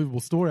an unbelievable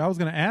story. I was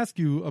going to ask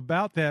you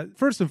about that.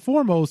 First and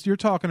foremost, you're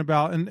talking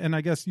about, and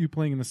I guess you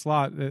playing in the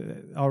slot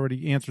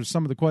already answers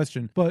some of the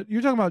question, but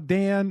you're talking about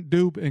Dan,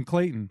 Dupe, and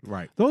Clayton.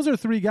 Right. Those are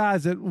 3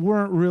 guys that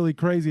weren't really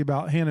crazy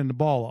about handing the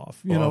ball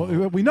off. You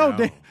know, we know,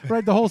 Dan,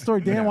 right, the whole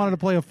story, Dan wanted to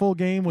play a full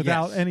game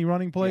without any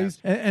running plays.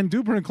 Yes. And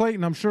Duper and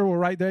Clayton, I'm sure, were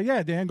right there.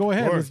 Yeah, Dan, go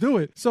ahead. Let's do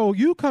it. So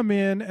you come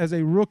in as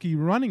a rookie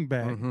running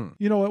back.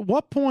 You know, at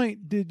what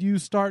point did you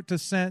start to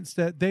sense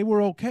that they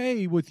were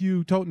okay with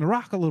you toting the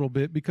rock a little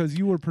bit because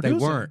you were producing?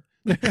 They weren't.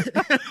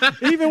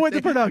 Even with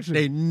the production.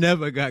 They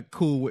never got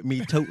cool with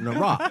me toting a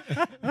rock.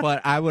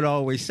 But I would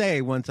always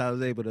say, once I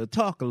was able to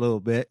talk a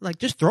little bit, like,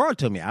 just throw it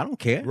to me. I don't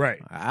care.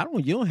 Right.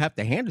 You don't have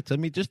to hand it to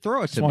me. Just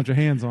throw it to me. Just want your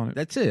hands on it.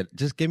 That's it.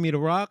 Just give me the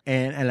rock.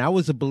 And I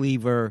was a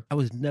believer. I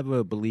was never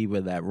a believer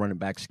that running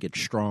backs get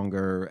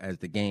stronger as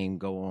the game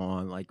go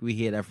on. Like, we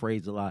hear that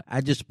phrase a lot.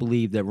 I just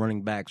believe that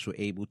running backs were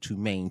able to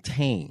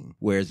maintain,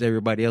 whereas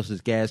everybody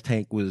else's gas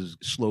tank was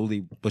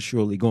slowly but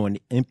surely going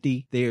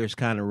empty. Theirs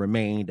kind of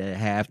remained at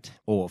half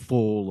or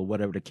full or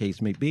whatever the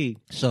case may be.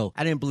 So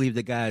I didn't believe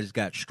the guys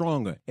got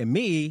stronger. And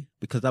me,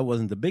 because I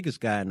wasn't the biggest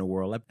guy in the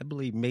world, I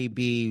believe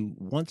maybe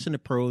once in the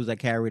pros I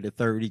carried it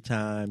 30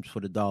 times for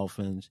the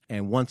Dolphins,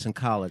 and once in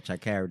college I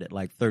carried it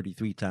like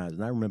 33 times.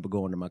 And I remember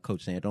going to my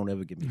coach saying, don't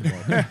ever give me the ball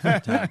 33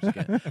 times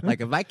again.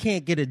 Like, if I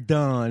can't get it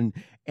done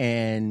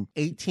and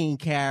 18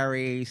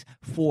 carries,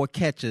 4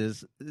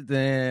 catches,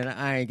 then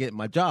I ain't getting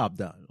my job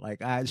done.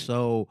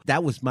 So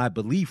that was my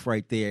belief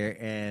right there.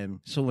 And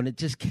so when it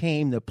just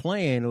came to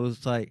playing, it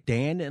was like,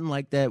 Dan didn't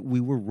like that we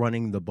were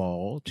running the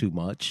ball too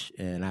much.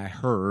 And I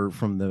heard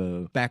from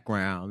the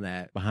background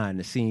that behind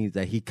the scenes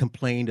that he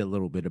complained a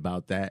little bit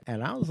about that.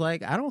 And I was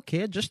like, I don't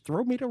care. Just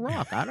throw me the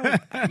rock.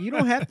 You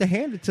don't have to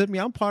hand it to me.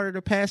 I'm part of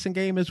the passing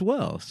game as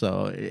well.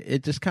 So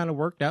it just kind of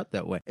worked out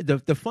that way.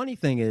 The funny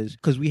thing is,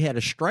 because we had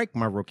a strike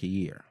my rookie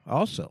year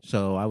also.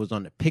 So I was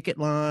on the picket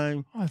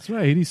line. Oh, that's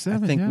right.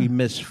 87. I think we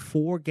missed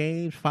 5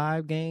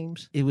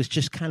 games. It was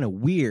just kind of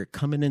weird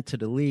coming into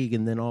the league,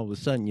 and then all of a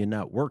sudden you're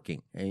not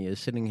working and you're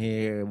sitting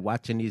here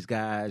watching these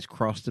guys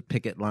cross the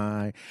picket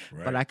line.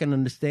 Right. But I can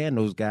understand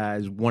those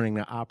guys wanting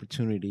the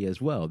opportunity as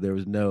well. There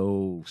was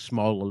no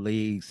smaller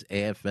leagues,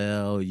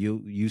 AFL,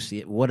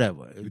 UC,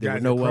 whatever. There were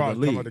no other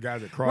leagues.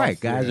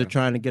 Guys are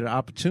trying to get an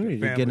opportunity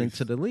to get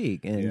into the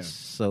league. And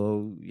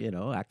so,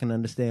 I can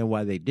understand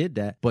why they did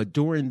that. But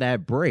during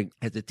that break,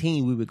 as a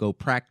team, we would go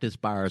practice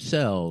by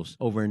ourselves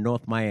over in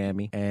North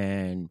Miami,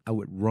 and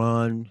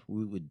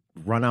we would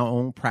run our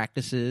own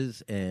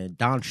practices, and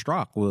Don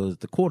Strock was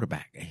the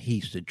quarterback, and he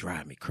used to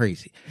drive me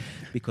crazy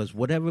because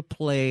whatever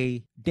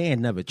play,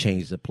 Dan never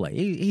changed the play.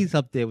 He's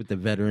up there with the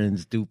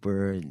veterans,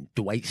 Duper and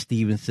Dwight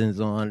Stevenson's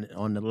on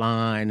the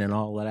line and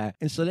all of that.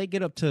 And so they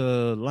get up to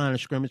line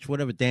of scrimmage,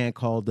 whatever Dan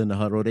called in the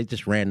huddle, they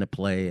just ran the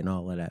play and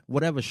all of that.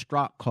 Whatever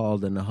Strock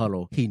called in the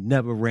huddle, he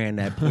never ran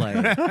that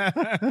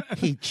play.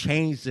 He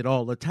changed it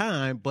all the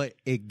time, but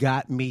it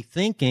got me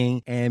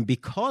thinking, and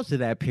because of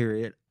that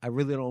period, I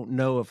really don't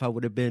know if I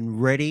would have been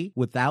ready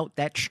without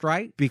that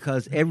strike,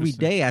 because every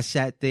day I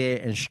sat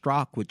there and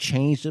Strock would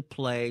change the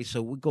play.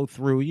 So we go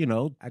through,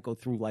 I go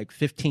through like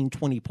 15,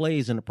 20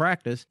 plays in the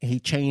practice, and he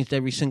changed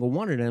every single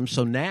one of them.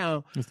 So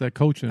now it's that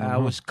coaching. I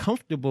was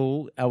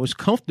comfortable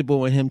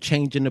in him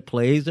changing the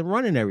plays and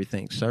running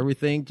everything. So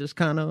everything just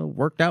kind of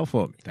worked out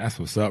for me. That's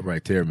what's up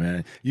right there,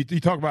 man. You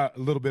talk about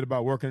a little bit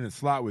about working in the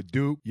slot with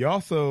Duke. You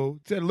also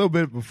said a little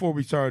bit before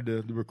we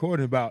started the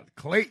recording about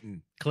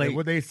Clayton. And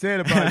what they said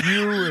about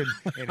you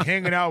and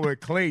hanging out with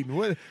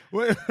Clayton.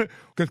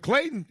 Because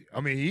Clayton,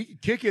 he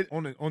could kick it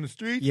on the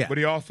street, but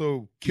he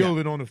also killed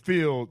it on the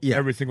field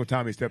every single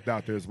time he stepped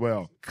out there as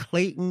well.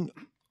 Clayton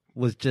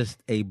was just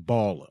a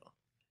baller.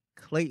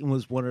 Clayton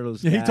was one of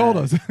those guys he told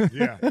us.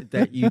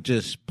 that you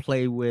just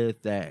play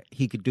with, that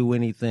he could do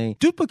anything.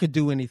 Duper could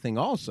do anything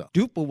also.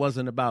 Duper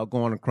wasn't about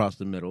going across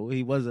the middle.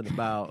 He wasn't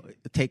about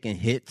taking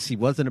hits. He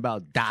wasn't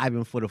about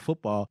diving for the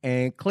football.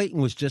 And Clayton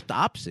was just the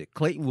opposite.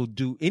 Clayton will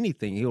do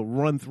anything. He'll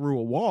run through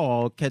a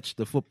wall, catch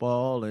the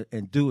football,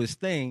 and do his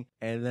thing.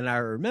 And then I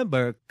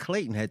remember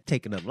Clayton had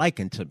taken a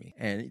liking to me.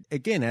 And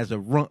again, as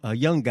a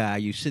young guy,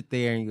 you sit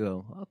there and you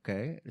go,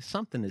 okay,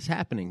 something is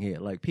happening here.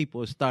 Like,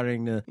 people are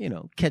starting to,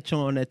 catch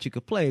on that you could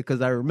the play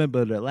because I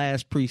remember the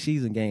last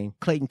preseason game,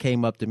 Clayton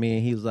came up to me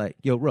and he was like,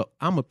 yo, Rook,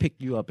 I'm going to pick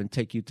you up and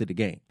take you to the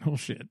game. Oh,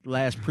 shit.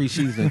 Last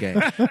preseason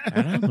game.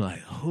 And I'm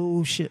like,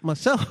 oh, shit,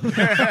 myself.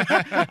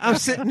 I'm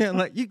sitting there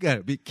like, you got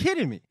to be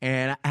kidding me.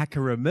 And I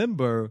can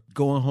remember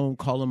going home,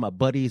 calling my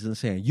buddies and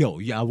saying, yo,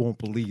 y'all won't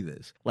believe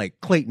this. Like,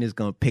 Clayton is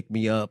going to pick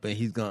me up and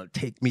he's going to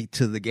take me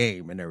to the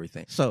game and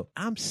everything. So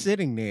I'm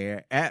sitting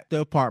there at the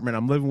apartment.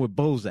 I'm living with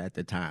Boza at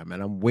the time,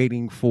 and I'm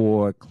waiting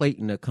for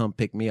Clayton to come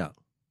pick me up.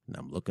 And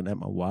I'm looking at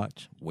my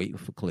watch, waiting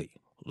for Clayton.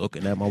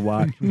 Looking at my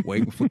watch,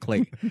 waiting for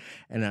Clayton.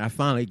 And then I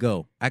finally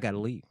go, I got to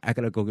leave. I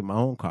got to go get my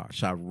own car.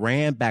 So I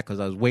ran back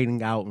because I was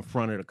waiting out in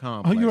front of the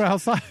complex. Oh, you were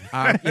outside?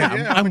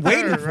 I'm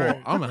waiting for it.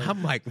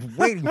 I'm like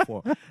waiting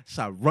for it.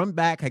 So I run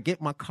back, I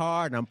get my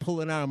car, and I'm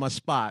pulling out of my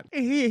spot.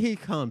 And here he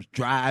comes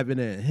driving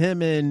in.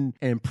 Him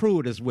and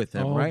Pruitt is with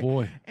him, right? Oh,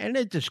 boy. And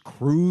they're just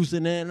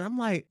cruising in. And I'm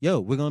like, yo,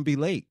 we're going to be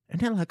late. And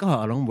they're like,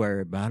 oh, don't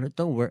worry about it.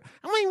 Don't worry.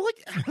 I mean, what?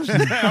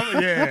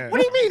 Yeah. What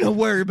do you mean don't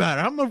worry about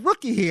it? I'm a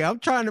rookie here. I'm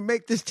trying to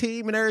make this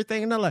team and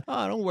everything. And they're like,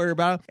 oh, don't worry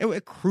about it. And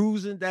we're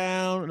cruising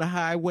down the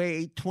highway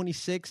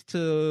 826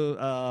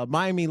 to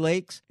Miami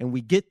Lakes. And we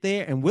get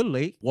there and we're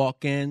late.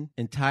 Walk in.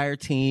 Entire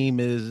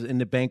team is in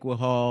the banquet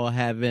hall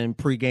having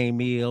pregame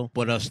meal,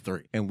 but us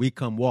three. And we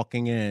come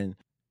walking in.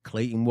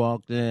 Clayton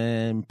walked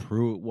in.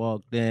 Pruitt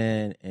walked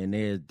in. And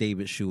there's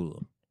David Schuler.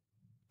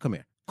 Come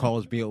here.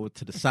 Calls me over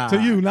to the side.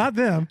 To you, not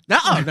them.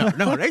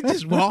 No. They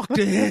just walked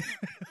in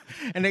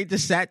and they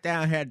just sat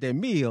down, had their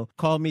meal,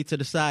 called me to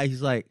the side.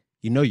 He's like,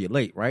 you know you're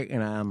late, right?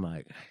 And I'm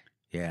like,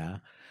 yeah,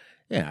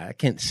 I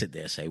can't sit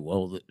there and say,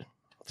 well,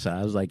 so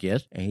I was like,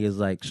 yes. And he was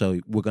like, so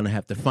we're going to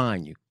have to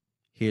fine you.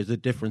 Here's the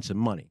difference in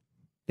money.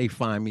 They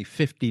fined me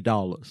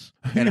 $50.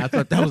 And I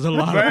thought that was a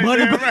lot of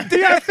money.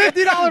 He had a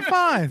 $50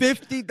 fine.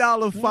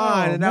 $50 fine.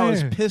 Whoa, and I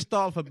was man. pissed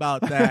off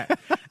about that.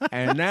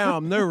 And now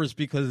I'm nervous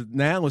because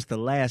now it's the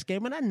last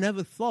game. And I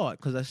never thought,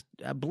 because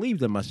I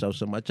believed in myself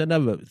so much, I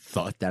never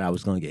thought that I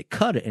was going to get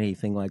cut or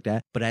anything like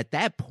that. But at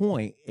that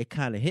point, it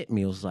kind of hit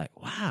me. It was like,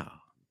 wow,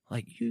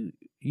 like you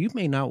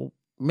may not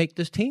make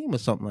this team or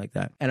something like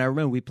that. And I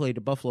remember we played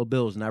the Buffalo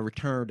Bills and I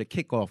returned a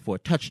kickoff for a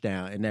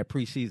touchdown in that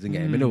preseason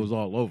game and it was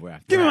all over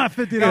after Give me my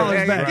that.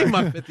 $50 back. Give me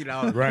my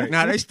 $50 Right.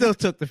 Now they still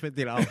took the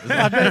 $50.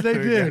 I bet they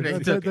did. They I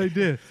took bet they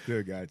did.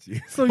 Still got you.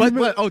 So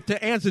But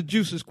to answer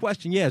Juice's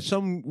question, yeah,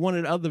 one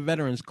of the other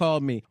veterans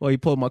called me. Well, he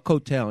pulled my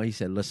coattail and he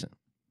said, listen,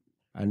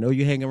 I know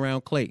you hang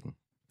around Clayton.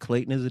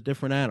 Clayton is a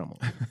different animal.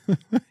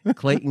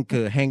 Clayton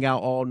could hang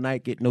out all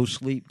night, get no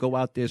sleep, go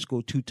out there,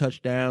 score 2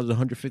 touchdowns,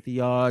 150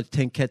 yards,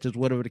 10 catches,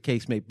 whatever the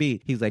case may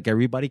be. He's like,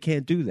 everybody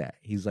can't do that.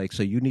 He's like,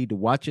 so you need to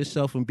watch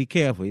yourself and be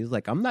careful. He's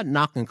like, I'm not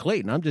knocking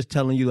Clayton. I'm just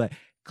telling you, like,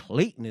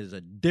 Clayton is a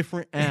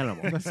different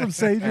animal. That's some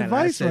sage And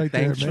advice I said, right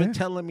there, thanks man. for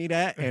telling me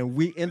that. And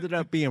we ended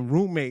up being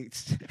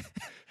roommates.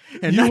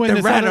 And You not and to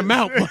this rat other- him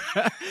out.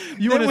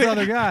 You and this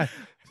other guy.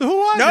 So who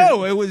was it?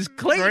 No, it was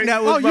Clayton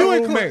that was my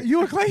roommate.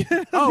 You and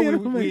Clayton. Oh, being we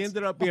roommates.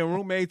 ended up being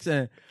roommates,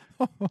 and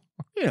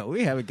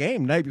we have a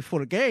game night before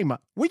the game.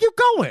 Where you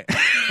going?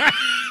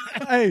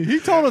 Hey, he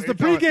told us the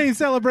pregame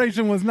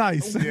celebration was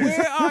nice.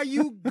 Where are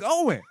you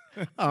going?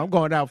 Oh, I'm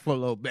going out for a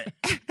little bit.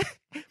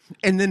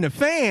 And then the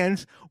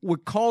fans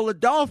would call the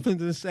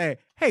Dolphins and say,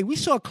 hey, we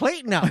saw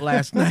Clayton out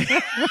last night.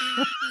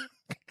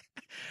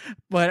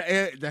 But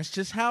that's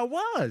just how it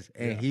was.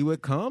 And he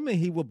would come and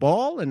he would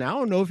ball. And I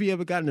don't know if he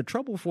ever got into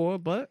trouble for it,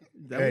 but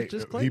that was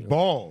just Clayton. He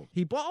balled.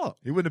 He balled.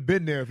 He wouldn't have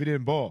been there if he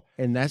didn't ball.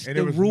 And that's And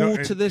the there was rule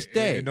no- to this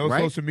day. And no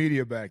right? social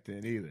media back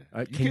then either.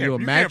 Can you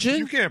imagine?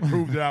 You can't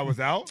prove that I was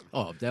out.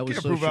 Oh, that was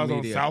You can't prove I social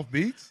was media. on South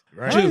Beach. I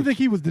Right? don't even think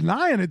he was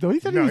denying it, though. He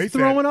said No, he was said-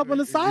 throwing up on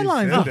the he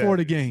sidelines said before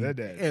that. the game. Said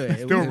that. Yeah,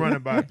 Still it- running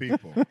by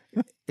people.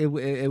 It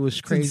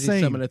was crazy,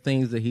 insane. some of the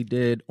things that he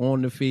did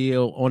on the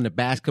field, on the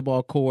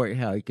basketball court,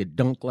 how he could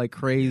dunk like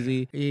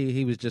crazy.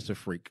 He was just a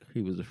freak.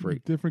 He was a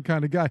freak. Different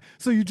kind of guy.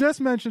 So you just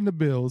mentioned the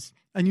Bills,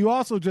 and you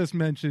also just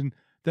mentioned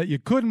that you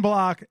couldn't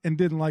block and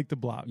didn't like to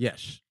block.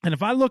 Yes. And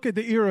if I look at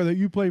the era that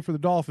you played for the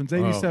Dolphins,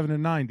 87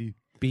 and 90,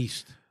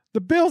 Beast.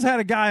 the Bills had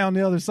a guy on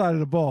the other side of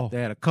the ball.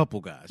 They had a couple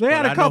guys. They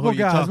had but a I know couple who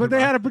you're guys, talking but they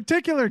about. had a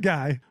particular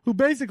guy who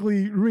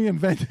basically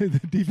reinvented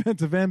the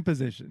defensive end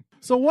position.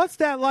 So what's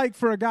that like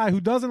for a guy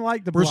who doesn't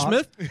like the Bruce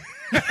block? Smith?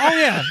 Oh,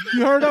 yeah.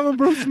 You heard of him,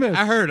 Bruce Smith?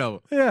 I heard of him.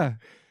 Yeah.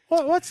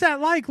 What's that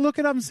like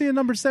looking up and seeing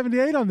number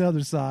 78 on the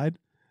other side,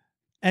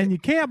 and you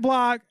can't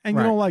block and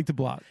Right. you don't like to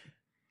block?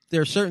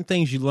 There are certain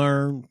things you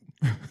learn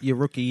your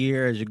rookie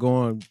year as you're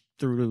going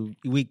through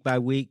the week by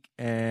week.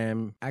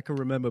 And I can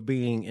remember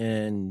being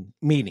in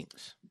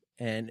meetings.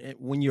 And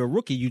when you're a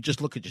rookie, you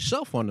just look at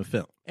yourself on the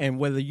film. And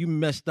whether you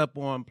messed up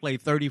on play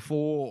 34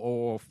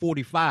 or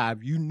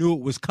 45, you knew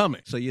it was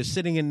coming. So you're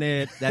sitting in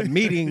there, that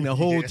meeting the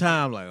whole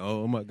time like,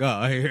 oh, my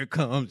God, here it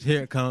comes.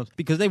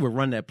 Because they would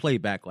run that play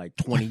back like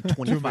 20,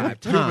 25 times.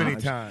 Too many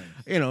times.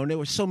 And there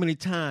were so many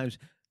times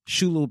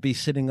Shula would be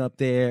sitting up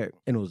there,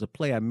 and it was a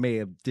play I may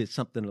have did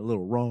something a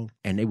little wrong,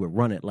 and they would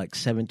run it like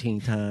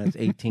 17 times,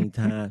 18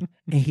 times,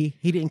 and he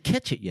didn't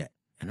catch it yet.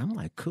 And I'm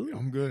like, cool.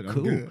 I'm good.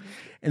 Cool. I'm good.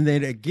 And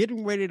then they're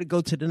getting ready to go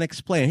to the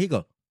next play, and he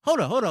go,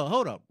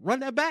 hold up. Run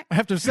that back.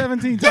 After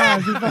 17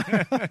 times.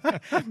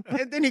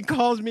 And then he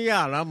calls me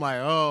out. And I'm like,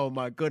 oh,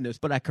 my goodness.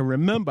 But I can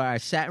remember I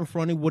sat in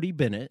front of Woody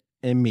Bennett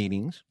in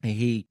meetings, and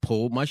he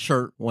pulled my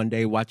shirt one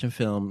day watching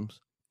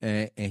films.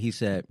 And he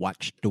said,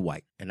 watch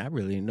Dwight. And I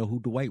really didn't know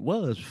who Dwight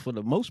was for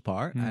the most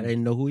part. I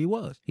didn't know who he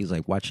was. He's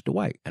like, watch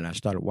Dwight. And I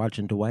started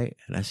watching Dwight,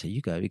 and I said, you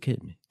got to be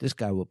kidding me. This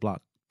guy would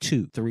block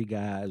 2-3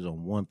 guys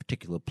on one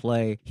particular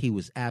play. He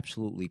was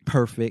absolutely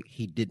perfect.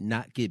 He did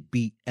not get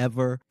beat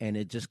ever. And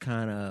it just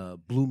kind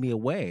of blew me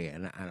away.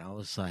 And I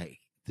was like,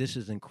 this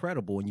is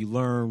incredible. And you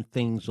learn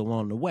things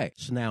along the way.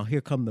 So now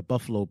here come the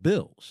Buffalo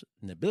Bills.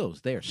 And the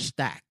Bills, they're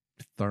stacked.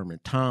 Thurman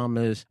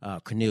Thomas,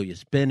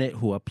 Cornelius Bennett,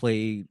 who I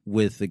played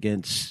with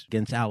against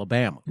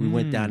Alabama. We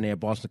went down there,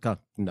 Boston,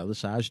 another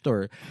side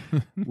story.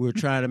 We were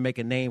trying to make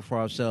a name for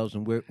ourselves,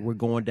 and we're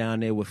going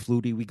down there with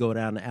Flutie. We go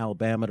down to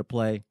Alabama to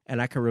play.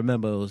 And I can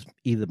remember it was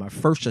either my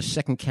first or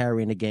second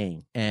carry in the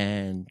game.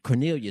 And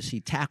Cornelius,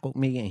 he tackled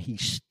me, and he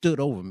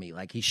stood over me,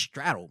 like he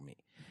straddled me.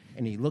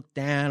 And he looked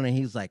down and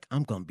he's like,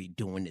 I'm going to be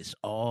doing this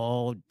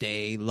all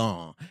day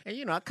long.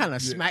 And, I kind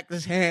of smacked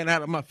his hand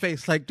out of my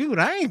face like, dude,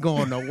 I ain't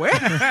going nowhere.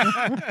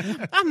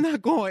 I'm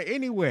not going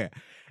anywhere.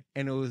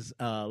 And it was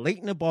late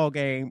in the ball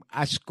game.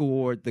 I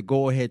scored the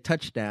go-ahead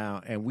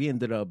touchdown, and we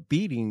ended up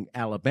beating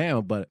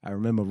Alabama. But I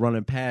remember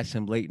running past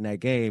him late in that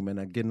game, and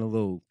I getting a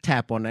little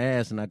tap on the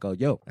ass, and I go,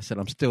 yo. I said,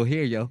 I'm still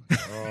here, yo.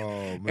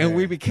 Oh, man. And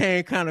we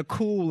became kind of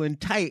cool and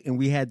tight, and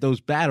we had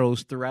those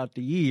battles throughout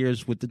the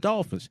years with the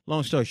Dolphins.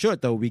 Long story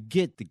short, though, we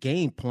get the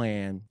game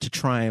plan to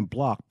try and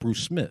block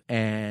Bruce Smith.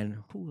 And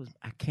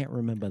I can't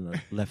remember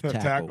the left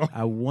tackle.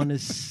 I want to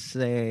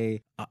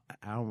say, I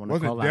don't want to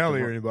call it. Wasn't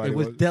Deli or anybody? It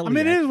was Deli. I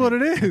mean, it is what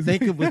it is. I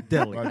think it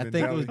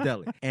was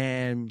Deli.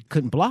 And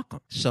couldn't block him.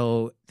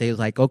 So they was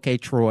like, okay,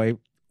 Troy,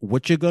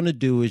 what you're going to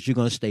do is you're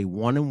going to stay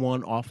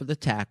 1-1 off of the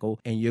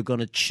tackle, and you're going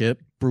to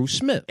chip Bruce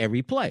Smith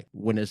every play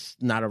when it's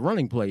not a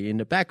running play in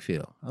the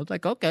backfield. I was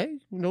like, okay,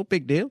 no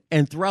big deal.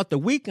 And throughout the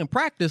week in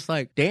practice,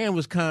 like, Dan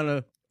was kind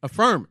of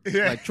affirming.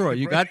 Like, Troy,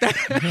 you got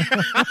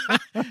that?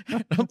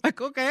 I'm like,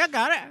 okay, I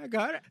got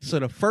it. So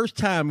the first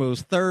time it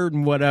was 3rd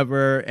and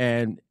whatever,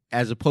 and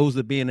as opposed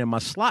to being in my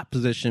slot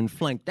position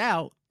flanked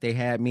out, they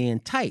had me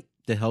in tight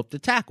to help the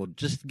tackle,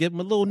 just to give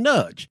him a little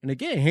nudge. And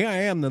again, here I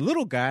am, the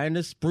little guy, and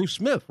this Bruce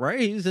Smith, right?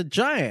 He's a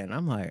giant.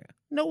 I'm like,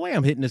 no way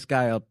I'm hitting this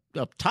guy up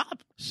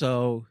top.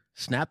 So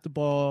snap the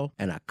ball,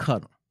 and I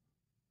cut him.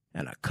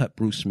 And I cut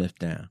Bruce Smith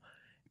down.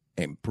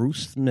 And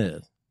Bruce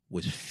Smith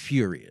was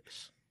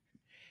furious.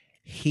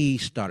 He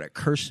started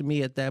cursing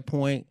me at that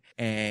point,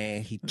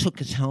 and he took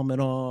his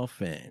helmet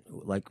off, and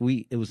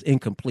it was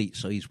incomplete.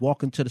 So he's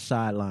walking to the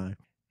sideline.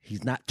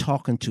 He's not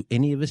talking to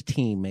any of his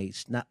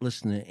teammates, not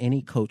listening to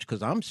any coach,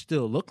 because I'm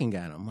still looking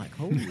at him like,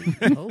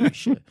 holy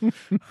shit.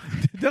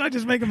 Did I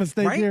just make a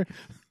mistake here?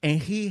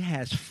 And he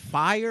has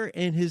fire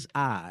in his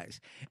eyes.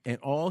 And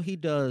all he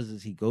does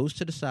is he goes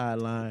to the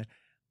sideline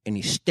and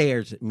he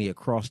stares at me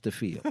across the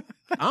field.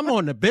 I'm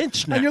on the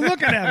bench now. And you're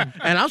looking at him.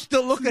 And I'm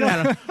still looking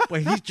at him,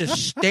 but he's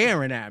just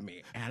staring at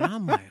me. And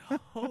I'm like,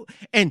 oh.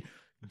 And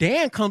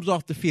Dan comes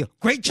off the field.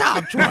 Great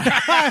job, Troy.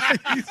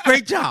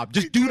 Great job.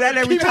 Just do that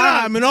every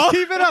time. And all.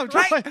 Keep it up,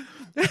 Troy.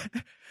 Right?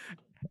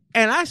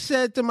 And I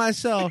said to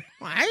myself,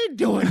 I ain't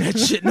doing that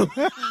shit no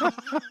more.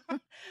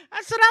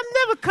 I said,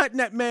 I'm never cutting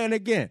that man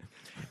again.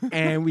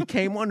 And we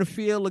came on the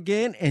field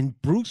again, and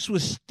Bruce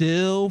was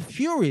still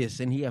furious,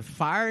 and he had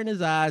fire in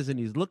his eyes, and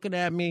he's looking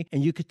at me,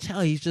 and you could tell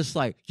he's just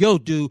like, yo,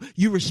 dude,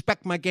 you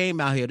respect my game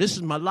out here. This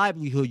is my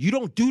livelihood. You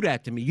don't do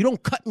that to me. You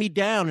don't cut me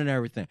down and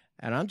everything.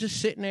 And I'm just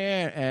sitting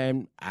there,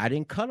 and I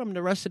didn't cut him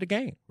the rest of the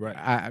game. Right.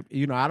 I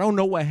don't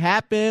know what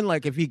happened,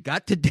 like if he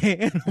got to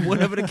Dan or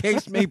whatever the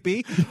case may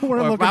be, or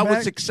if I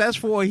was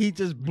successful or he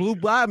just blew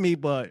by me.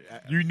 But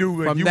you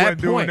knew from you that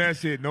weren't doing point, that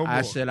shit no more.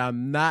 I said,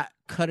 I'm not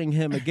cutting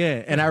him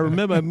again. And I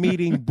remember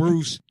meeting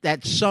Bruce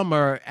that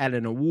summer at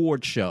an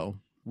award show,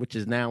 which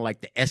is now like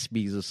the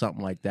ESPYs or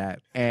something like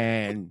that.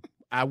 And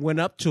I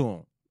went up to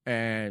him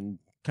and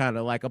kind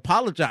of like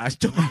apologized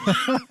to him.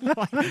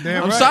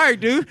 I'm sorry,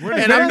 dude.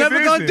 And I'm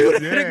never going to do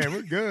that again.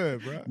 We're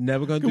good, bro.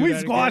 Never going to do that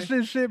again. Can we squash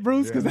this shit,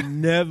 Bruce? Yeah.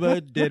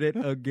 Never did it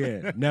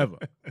again. Never.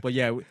 But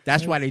yeah,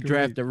 that's why they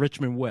drafted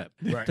Richmond Webb.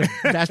 Right.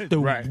 That's the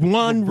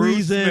one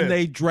reason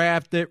they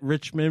drafted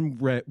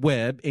Richmond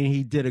Webb, and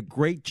he did a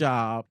great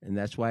job, and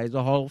that's why he's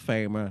a Hall of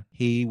Famer.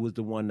 He was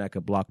the one that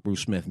could block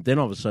Bruce Smith. And then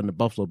all of a sudden, the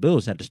Buffalo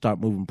Bills had to start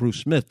moving Bruce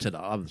Smith to the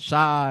other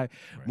side,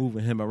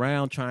 moving him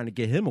around, trying to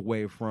get him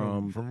away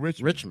from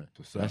Richmond.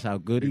 That's how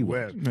good he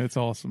was. That's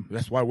awesome.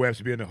 That's why Webb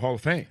should be in the Hall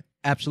of Fame.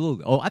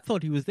 Absolutely. Oh, I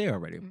thought he was there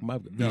already.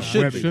 He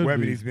should be. Webb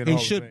needs to be in the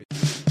Hall of Fame.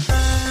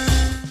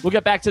 We'll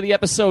get back to the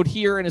episode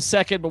here in a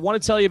second, but want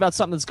to tell you about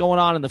something that's going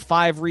on in the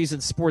 5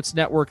 Reasons Sports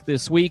Network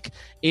this week.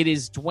 It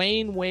is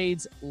Dwayne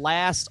Wade's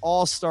last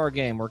All-Star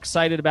game. We're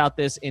excited about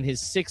this. In his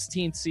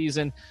 16th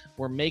season,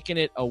 we're making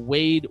it a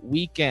Wade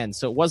weekend.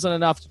 So it wasn't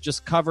enough to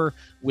just cover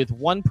with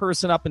one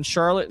person up in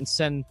Charlotte and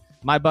send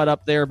my butt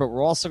up there, but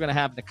we're also going to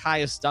have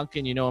Nekias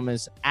Duncan. You know him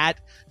as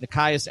at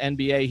Nekias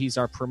NBA. He's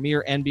our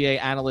premier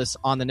NBA analyst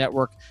on the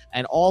network.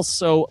 And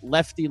also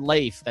Lefty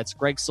Leif. That's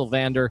Greg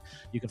Sylvander.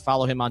 You can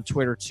follow him on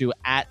Twitter too,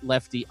 at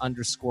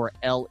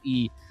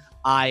Lefty_LEIF.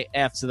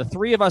 So the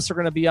three of us are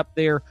going to be up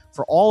there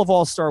for all of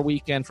All-Star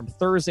Weekend from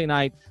Thursday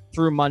night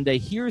through Monday.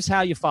 Here's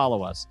how you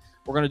follow us.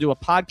 We're going to do a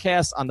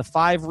podcast on the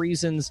 5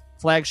 Reasons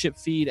flagship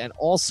feed and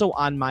also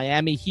on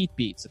Miami Heat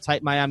Beat. So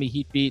type Miami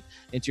Heat Beat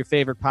into your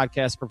favorite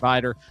podcast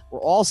provider. We're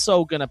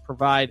also going to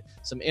provide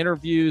some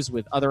interviews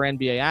with other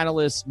NBA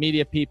analysts,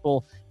 media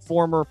people,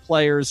 former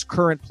players,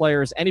 current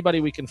players,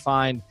 anybody we can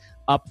find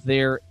up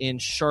there in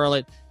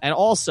Charlotte. And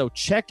also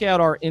check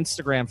out our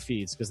Instagram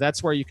feeds, because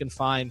that's where you can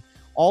find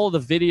all of the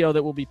video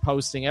that we'll be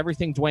posting.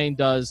 Everything Dwayne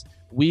does,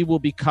 we will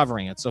be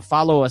covering it. So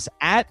follow us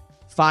at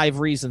 5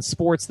 Reasons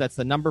Sports. That's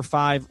the number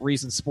 5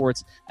 Reasons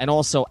Sports. And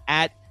also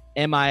at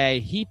MIA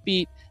Heat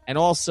Beat. And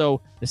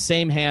also the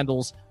same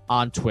handles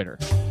on Twitter.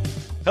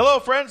 Hello,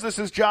 friends. This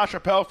is Josh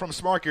Appel from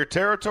Smart Your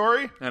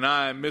Territory. And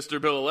I'm Mr.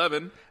 Bill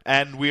 11.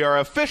 And we are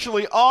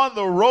officially on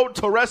the road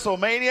to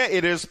WrestleMania.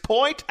 It is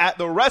point at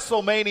the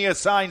WrestleMania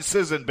sign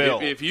season, Bill.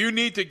 If you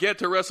need to get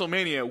to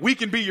WrestleMania, we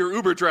can be your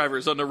Uber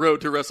drivers on the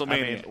road to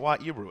WrestleMania. I mean,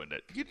 what? You ruined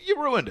it.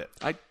 You ruined it.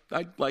 I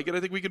like it. I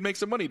think we could make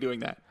some money doing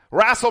that.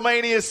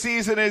 WrestleMania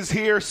season is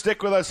here.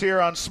 Stick with us here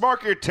on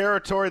Smart Your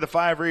Territory, the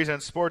 5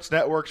 Reasons Sports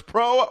Network's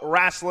pro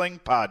wrestling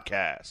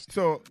podcast.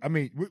 So, I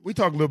mean, we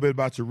talked a little bit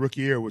about your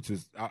rookie year, which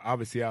is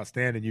obviously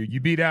outstanding. You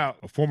beat out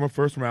a former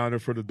first rounder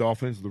for the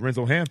Dolphins,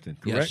 Lorenzo Hampton,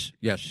 correct?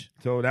 Yes.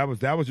 So that was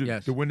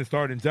the winning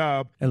starting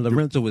job. And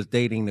Lorenzo was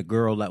dating the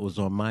girl that was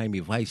on Miami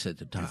Vice at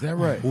the time. Is that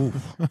right?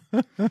 Oof.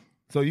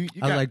 So you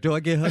I was like, do I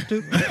get her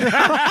too?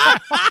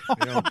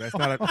 That's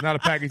not a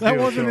package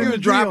deal. He was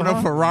driving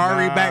a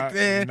Ferrari back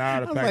then.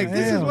 Not a I was package like,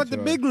 this deal, is what the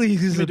so. big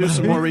leagues is Let me do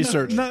some more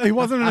research. No, he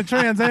wasn't in a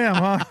Trans Am,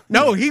 huh?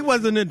 No, he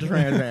wasn't in the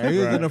Trans Am. He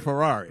was in a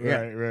Ferrari.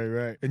 Yeah.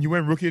 Right. And you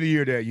went Rookie of the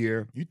Year that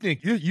year. You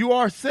think you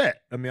are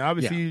set. I mean,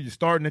 obviously you're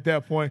starting at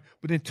that point,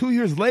 but then 2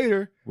 years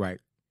later, Right.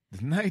 the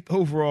 9th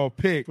overall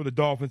pick for the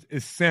Dolphins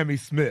is Sammy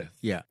Smith.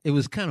 Yeah. It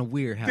was kind of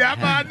weird how Yeah, it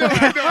happened.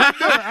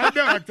 I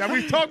know.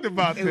 We talked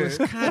about It this.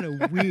 was kind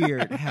of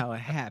weird how it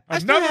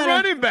happened. Another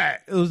running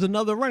back. It was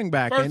another running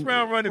back. First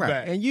round running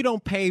back. And you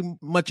don't pay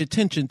much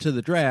attention to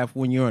the draft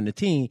when you're on the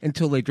team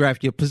until they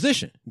draft your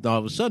position. All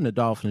of a sudden, the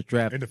Dolphins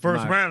draft In the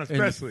first round,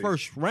 especially. In the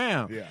first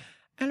round. Yeah.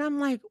 And I'm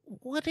like,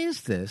 what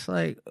is this?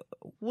 Like,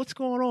 what's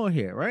going on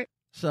here, right?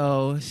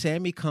 So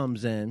Sammy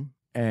comes in,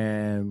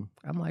 and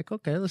I'm like,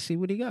 okay, let's see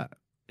what he got.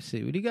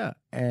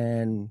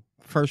 And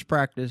first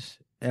practice,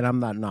 and I'm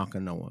not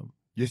knocking no one.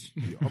 Yes,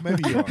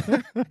 maybe you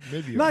are.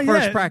 Maybe you Not are.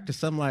 yet. First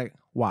practice, I'm like,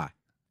 why?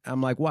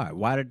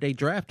 Why did they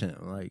draft him?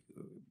 Like,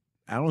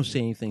 I don't see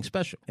anything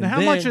special. Now,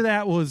 how much of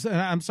that was, and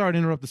I'm sorry to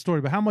interrupt the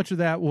story, but how much of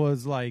that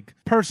was like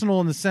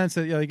personal in the sense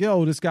that you're like,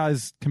 oh, this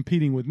guy's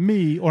competing with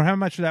me, or how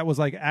much of that was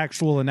like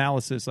actual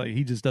analysis, like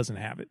he just doesn't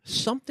have it?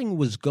 Something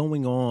was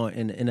going on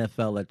in the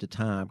NFL at the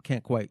time.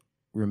 Can't quite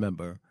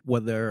remember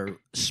whether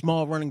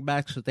small running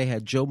backs, if they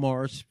had Joe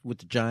Morris with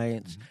the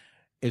Giants,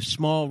 if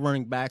small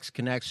running backs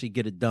can actually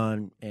get it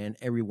done, and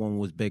everyone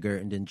was bigger,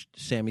 and then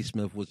Sammy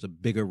Smith was a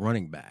bigger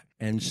running back.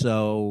 And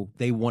so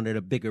they wanted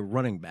a bigger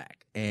running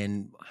back.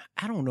 And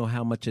I don't know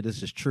how much of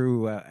this is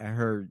true. I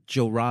heard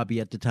Joe Robbie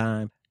at the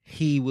time.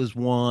 He was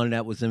one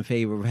that was in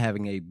favor of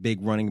having a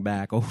big running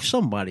back, or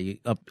somebody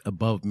up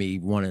above me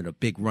wanted a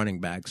big running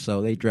back.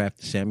 So they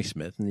drafted Sammy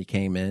Smith, and he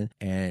came in.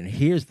 And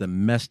here's the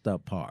messed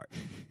up part.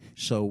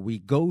 So we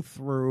go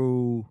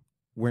through,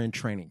 we're in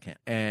training camp.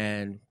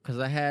 And because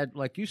I had,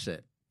 like you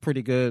said,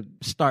 pretty good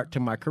start to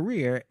my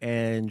career,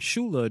 and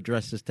Shula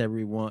addresses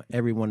to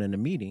everyone in the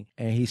meeting,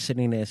 and he's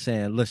sitting there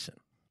saying, listen,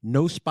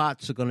 no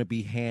spots are going to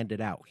be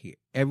handed out here.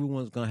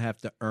 Everyone's going to have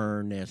to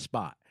earn their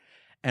spot.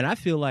 And I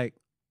feel like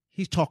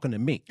he's talking to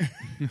me.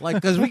 Like,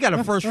 because we got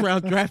a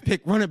first-round draft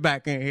pick running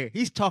back in here.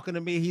 He's talking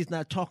to me. He's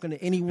not talking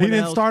to anyone else. He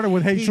didn't start it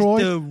with, hey, He's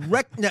Troy.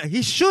 No,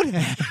 he should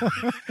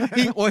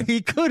have.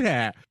 He could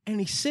have. And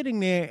he's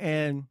sitting there,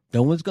 and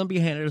no one's going to be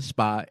handed a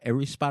spot.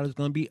 Every spot is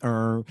going to be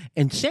earned.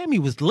 And Sammy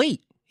was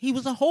late. He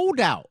was a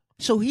holdout.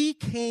 So he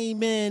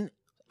came in.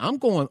 I'm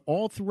going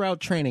all throughout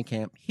training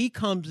camp. He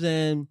comes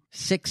in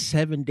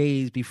 6-7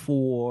 days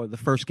before the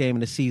first game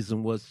of the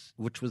season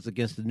which was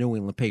against the New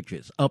England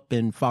Patriots up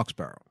in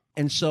Foxborough.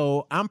 And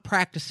so I'm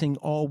practicing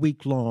all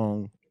week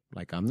long,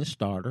 like I'm the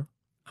starter.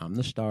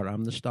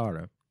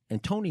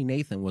 And Tony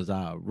Nathan was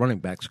our running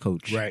backs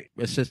coach. Right.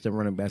 Assistant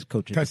running backs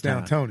coach at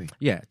Touchdown the time. Tony.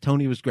 Yeah,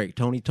 Tony was great.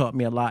 Tony taught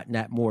me a lot.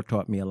 Nat Moore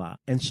taught me a lot.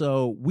 And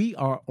so we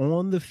are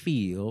on the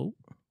field.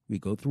 We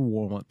go through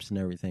warm-ups and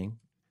everything.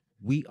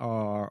 We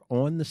are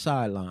on the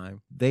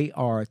sideline. They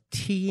are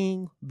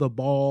teeing the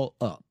ball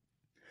up,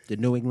 the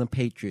New England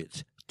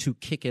Patriots, to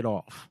kick it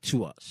off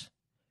to us.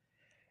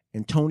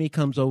 And Tony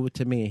comes over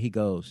to me and he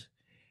goes,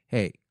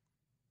 hey,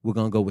 we're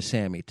going to go with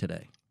Sammy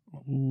today.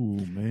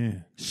 Ooh,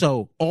 man.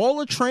 So all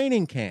the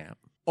training camp,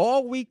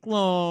 all week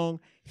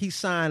long, he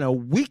signed a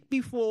week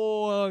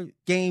before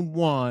game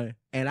one,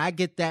 and I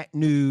get that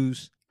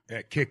news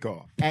At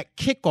kickoff. At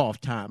kickoff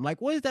time.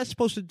 Like, what is that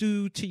supposed to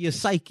do to your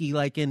psyche,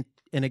 like in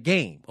a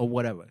game or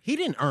whatever? He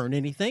didn't earn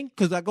anything,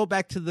 because I go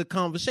back to the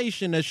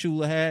conversation that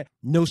Shula had.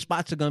 No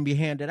spots are going to be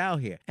handed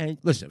out here. And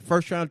listen,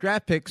 first-round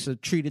draft picks are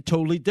treated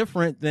totally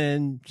different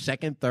than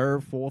second,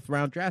 third,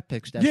 fourth-round drapt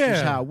picks. That's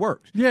just how it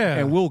works. Yeah.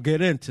 And we'll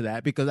get into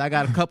that, because I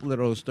got a couple of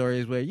those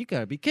stories where you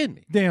got to be kidding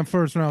me. Damn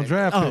first-round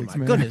draft picks, man. Oh,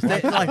 my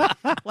goodness.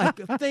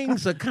 Like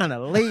things are kind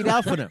of laid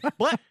out for them.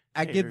 But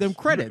I give them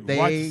credit.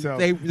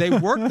 They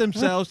worked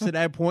themselves to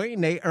that point,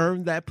 and they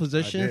earned that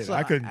position. So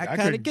I kind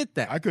of get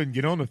that. I couldn't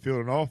get on the field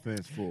in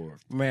offense for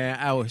Man,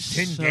 I was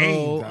 10 so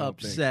games,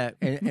 upset.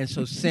 And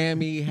so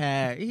Sammy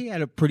had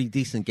a pretty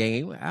decent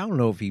game. I don't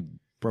know if he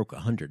broke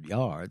 100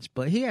 yards,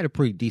 but he had a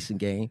pretty decent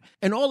game.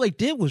 And all they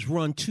did was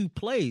run 2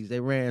 plays. They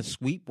ran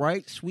sweep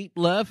right, sweep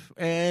left,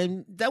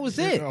 and that was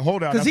it.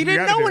 Hold on. Because he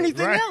didn't know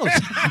anything else.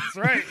 That's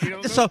right.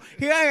 So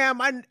here I am.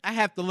 I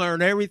have to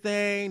learn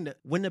everything,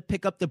 when to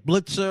pick up the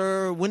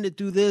blitzer, when to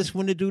do this,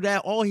 when to do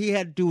that. All he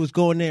had to do was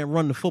go in there and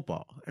run the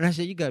football. And I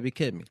said, you got to be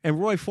kidding me.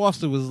 And Roy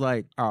Foster was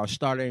like our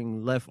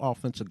starting left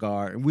offensive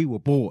guard, and we were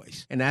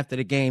boys. And after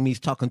the game, he's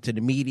talking to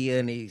the media,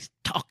 and he's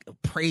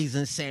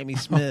praising Sammy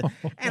Smith.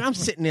 And I'm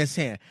sitting there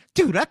saying,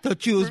 dude, I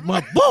thought you was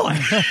my boy.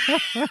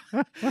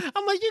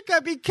 I'm like, you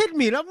gotta be kidding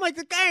me. And I'm like,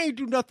 the guy ain't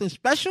do nothing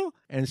special.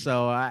 And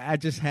so I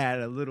just had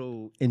a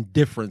little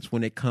indifference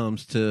when it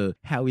comes to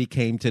how he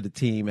came to the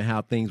team and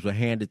how things were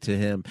handed to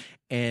him.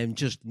 And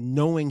just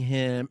knowing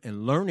him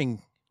and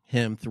learning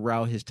him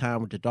throughout his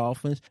time with the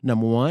Dolphins.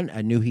 Number one,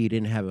 I knew he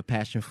didn't have a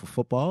passion for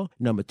football.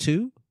 Number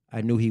two,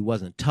 I knew he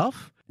wasn't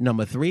tough.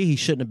 Number three, he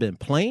shouldn't have been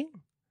playing.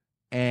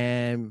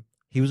 And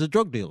he was a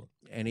drug dealer.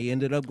 And he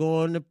ended up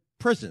going to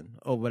prison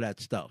over that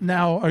stuff.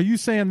 Now, are you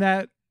saying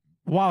that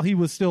while he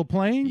was still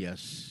playing?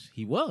 Yes,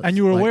 he was. And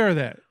you were aware of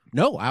that?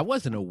 No, I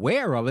wasn't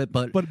aware of it,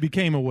 but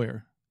became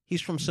aware.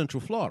 He's from Central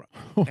Florida.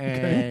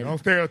 Okay. And Don't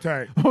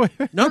stereotype. No.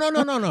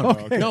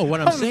 Okay. No, what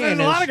I'm saying is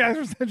a lot of guys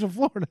from Central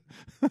Florida.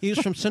 he was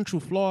from Central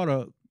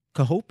Florida,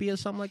 Cahokia or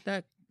something like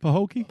that.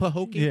 Pahokee?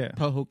 Yeah.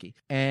 Pahokee.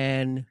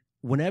 And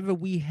whenever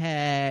we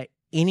had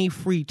any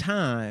free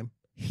time,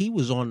 he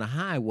was on the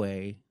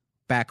highway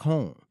back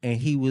home. And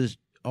he was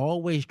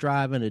always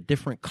driving a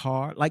different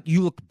car. Like,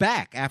 you look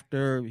back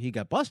after he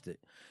got busted,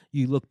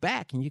 you look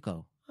back and you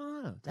go,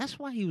 oh, that's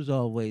why he was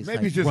always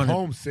Maybe he's just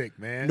homesick,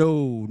 man.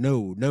 No.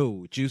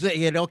 You say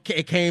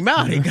it came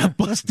out. He got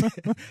busted.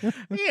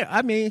 Yeah,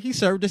 I mean, he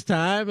served his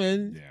time,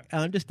 and I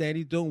understand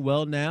he's doing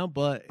well now.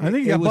 But I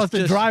think he got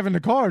busted driving the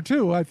car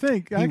too. I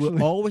think he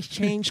would always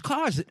change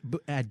cars.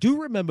 But I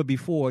do remember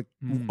before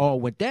all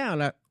went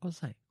down, I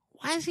was like,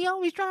 why is he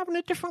always driving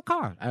a different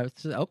car? I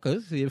said, okay,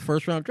 he's a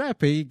first-round draft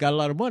pick. He got a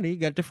lot of money. He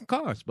got different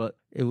cars. But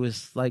it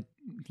was like,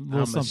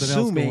 I'm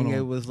assuming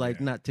it was like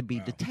not to be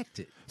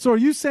detected. So are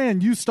you saying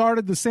you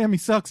started the Sammy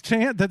Sucks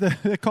chant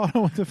that caught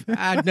on with the fans?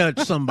 I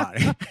nudged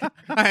somebody.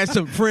 I had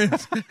some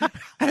friends. From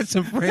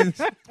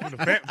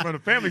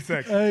the family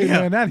section. Hey,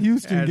 man, that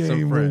Houston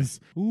game was...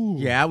 Ooh.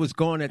 Yeah, I was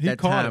going at that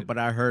time, but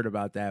I heard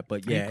about that.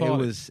 But yeah,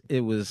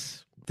 it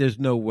was... There's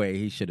no way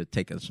he should have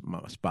taken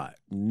my spot.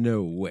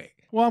 No way.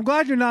 Well, I'm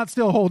glad you're not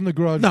still holding the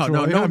grudge.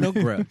 No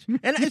grudge.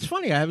 And it's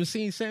funny, I haven't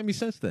seen Sammy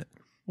since then.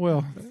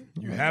 Well,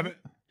 you haven't?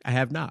 I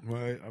have not.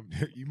 Well,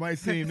 you might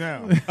see him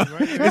now.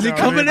 Is he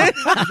coming in?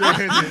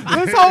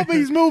 Let's hope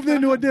he's moved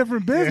into a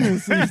different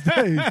business these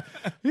days.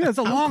 Yeah, it's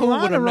a long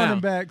line of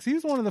running backs.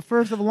 He's one of the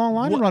first of a long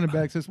line of running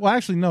backs. Well,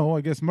 actually, no,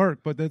 I guess Merck,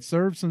 but that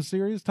served some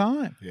serious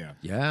time. Yeah.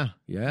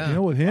 You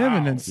know, with him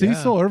and then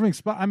Cecil, Irving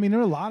Spot. I mean, there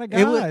are a lot of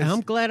guys.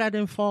 I'm glad I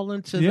didn't fall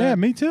into that. Yeah,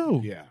 me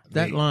too. Yeah.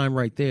 That line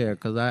right there,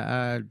 because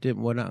I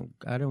didn't want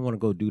to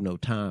go do no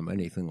time or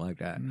anything like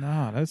that.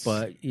 No, that's.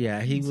 But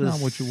yeah, that's not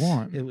what you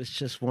want. It was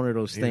just one of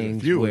those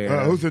things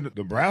where who's the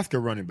Nebraska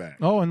running back?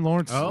 Oh, and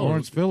Lawrence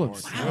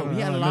Phillips. Wow, we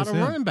had a lot of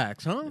running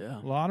backs, huh? Yeah.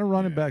 A lot of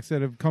running backs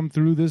that have come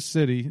through this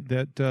city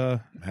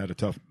that had a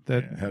tough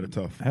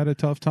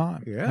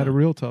time. Yeah. Had a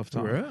real tough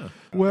time. Yeah.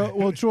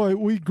 Well, Troy,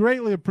 we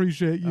greatly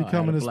appreciate you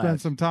coming to spend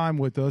some time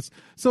with us.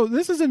 So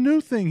this is a new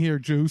thing here,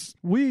 Juice.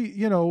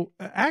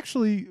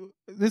 Actually,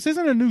 this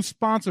isn't a new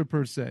sponsor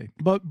per se,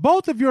 but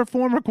both of your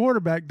former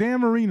quarterback,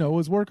 Dan Marino,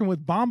 is working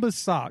with Bombas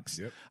Socks.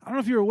 Yep. I don't know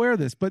if you're aware of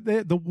this, but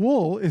the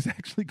wool is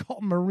actually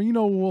called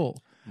merino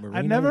wool.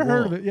 I never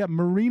heard of it. Yeah,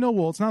 merino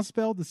wool. It's not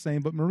spelled the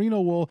same, but merino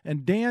wool.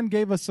 And Dan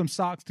gave us some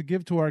socks to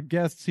give to our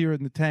guests here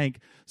in the tank.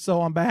 So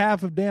on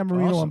behalf of Dan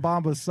Marino and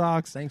Bombas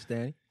Socks, thanks,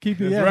 Danny.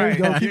 Keep your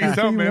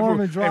feet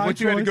warm and dry.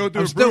 What you had to go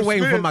through I'm still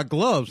waiting for my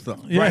gloves,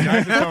 though.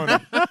 Yeah.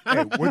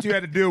 Right, what you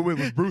had to deal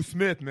with Bruce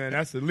Smith, man,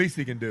 that's the least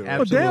he can do.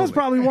 Well, Dan was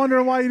probably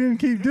wondering why he didn't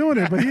keep doing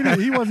it, but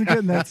he wasn't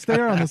getting that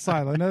stare on the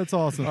sideline. That's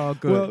awesome. Oh,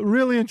 good. Well,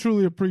 really and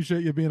truly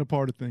appreciate you being a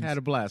part of things. Had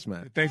a blast,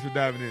 man. Thanks for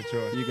diving in,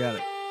 Troy. You got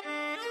it.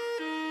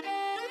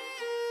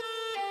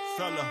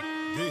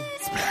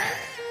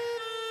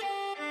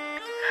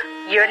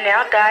 You're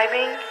now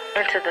diving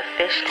into the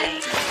fish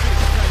tank.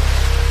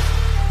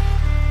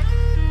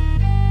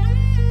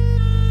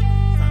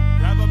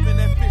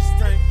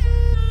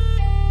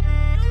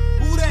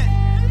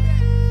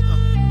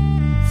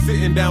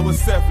 Sitting down with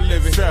Seth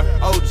Living,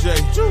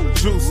 OJ,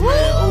 Juice Man,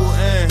 ooh,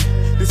 and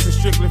this is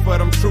strictly for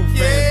them true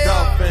fans,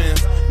 dog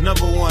fans.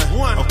 Number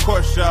one, of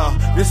course, y'all.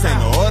 This ain't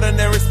no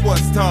ordinary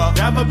sports talk.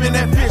 Dive up in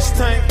that fish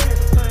tank.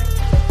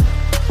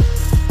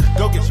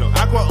 Go get your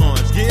aqua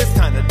orange. Yeah, it's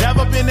time to dive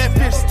up in that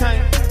fish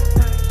tank.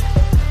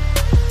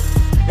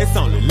 It's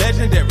only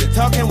legendary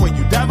talking when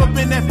you dive up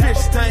in that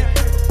fish tank.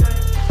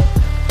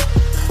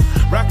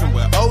 Rockin'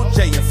 with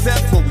OJ and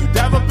Seth when we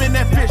dive up in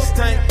that fish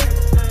tank.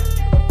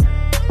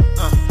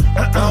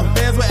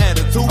 Fans with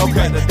attitude.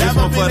 Okay, this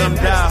one for them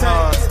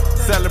diehards.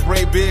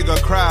 Celebrate big or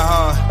cry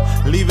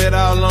hard. Leave it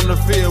all on the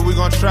field, we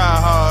gon' try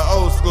hard.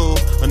 Old school,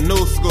 a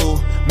new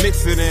school,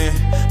 mix it in.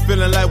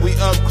 Feeling like we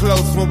up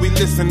close when we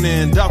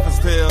listening. Dolphins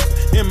tales,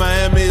 in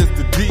Miami is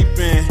the deep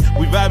end.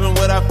 We vibing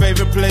with our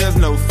favorite players,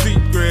 no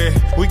secret.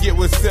 We get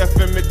with Seth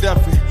and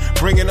McDuffie,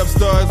 bringing up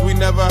stories we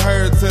never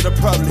heard to the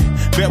public.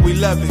 Bet we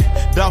love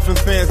it, Dolphins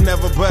fans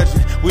never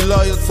budget. We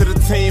loyal to the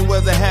team,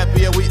 whether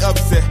happy or we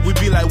upset. We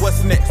be like,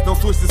 what's next? Don't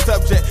switch the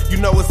subject, you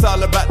know it's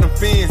all about them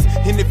fins.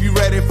 And if you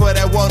ready for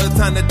that water,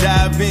 time to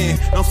dive in.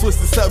 Don't switch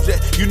the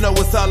subject, you know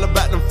it's all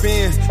about them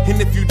fins.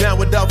 And if you down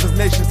with Dolphins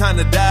Nation, time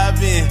to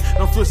dive in.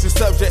 Don't switch the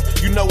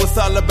subject, you know it's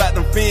all about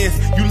them fins.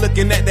 You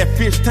looking at that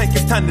fish tank,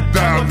 it's time to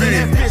dive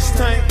in. That fish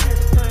tank.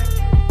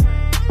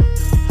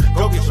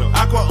 Go get your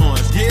aqua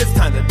orange, yeah, it's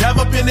time to dive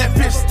up in that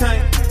fish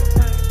tank.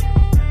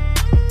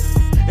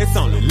 It's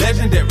only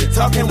legendary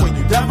talking when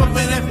you dive up in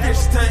that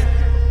fish tank.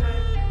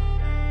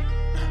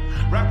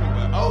 Rockin'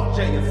 with OJ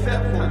and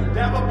Seth when you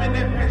dive up in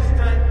that fish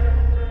tank.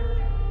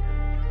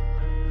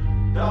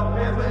 Dog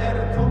fans with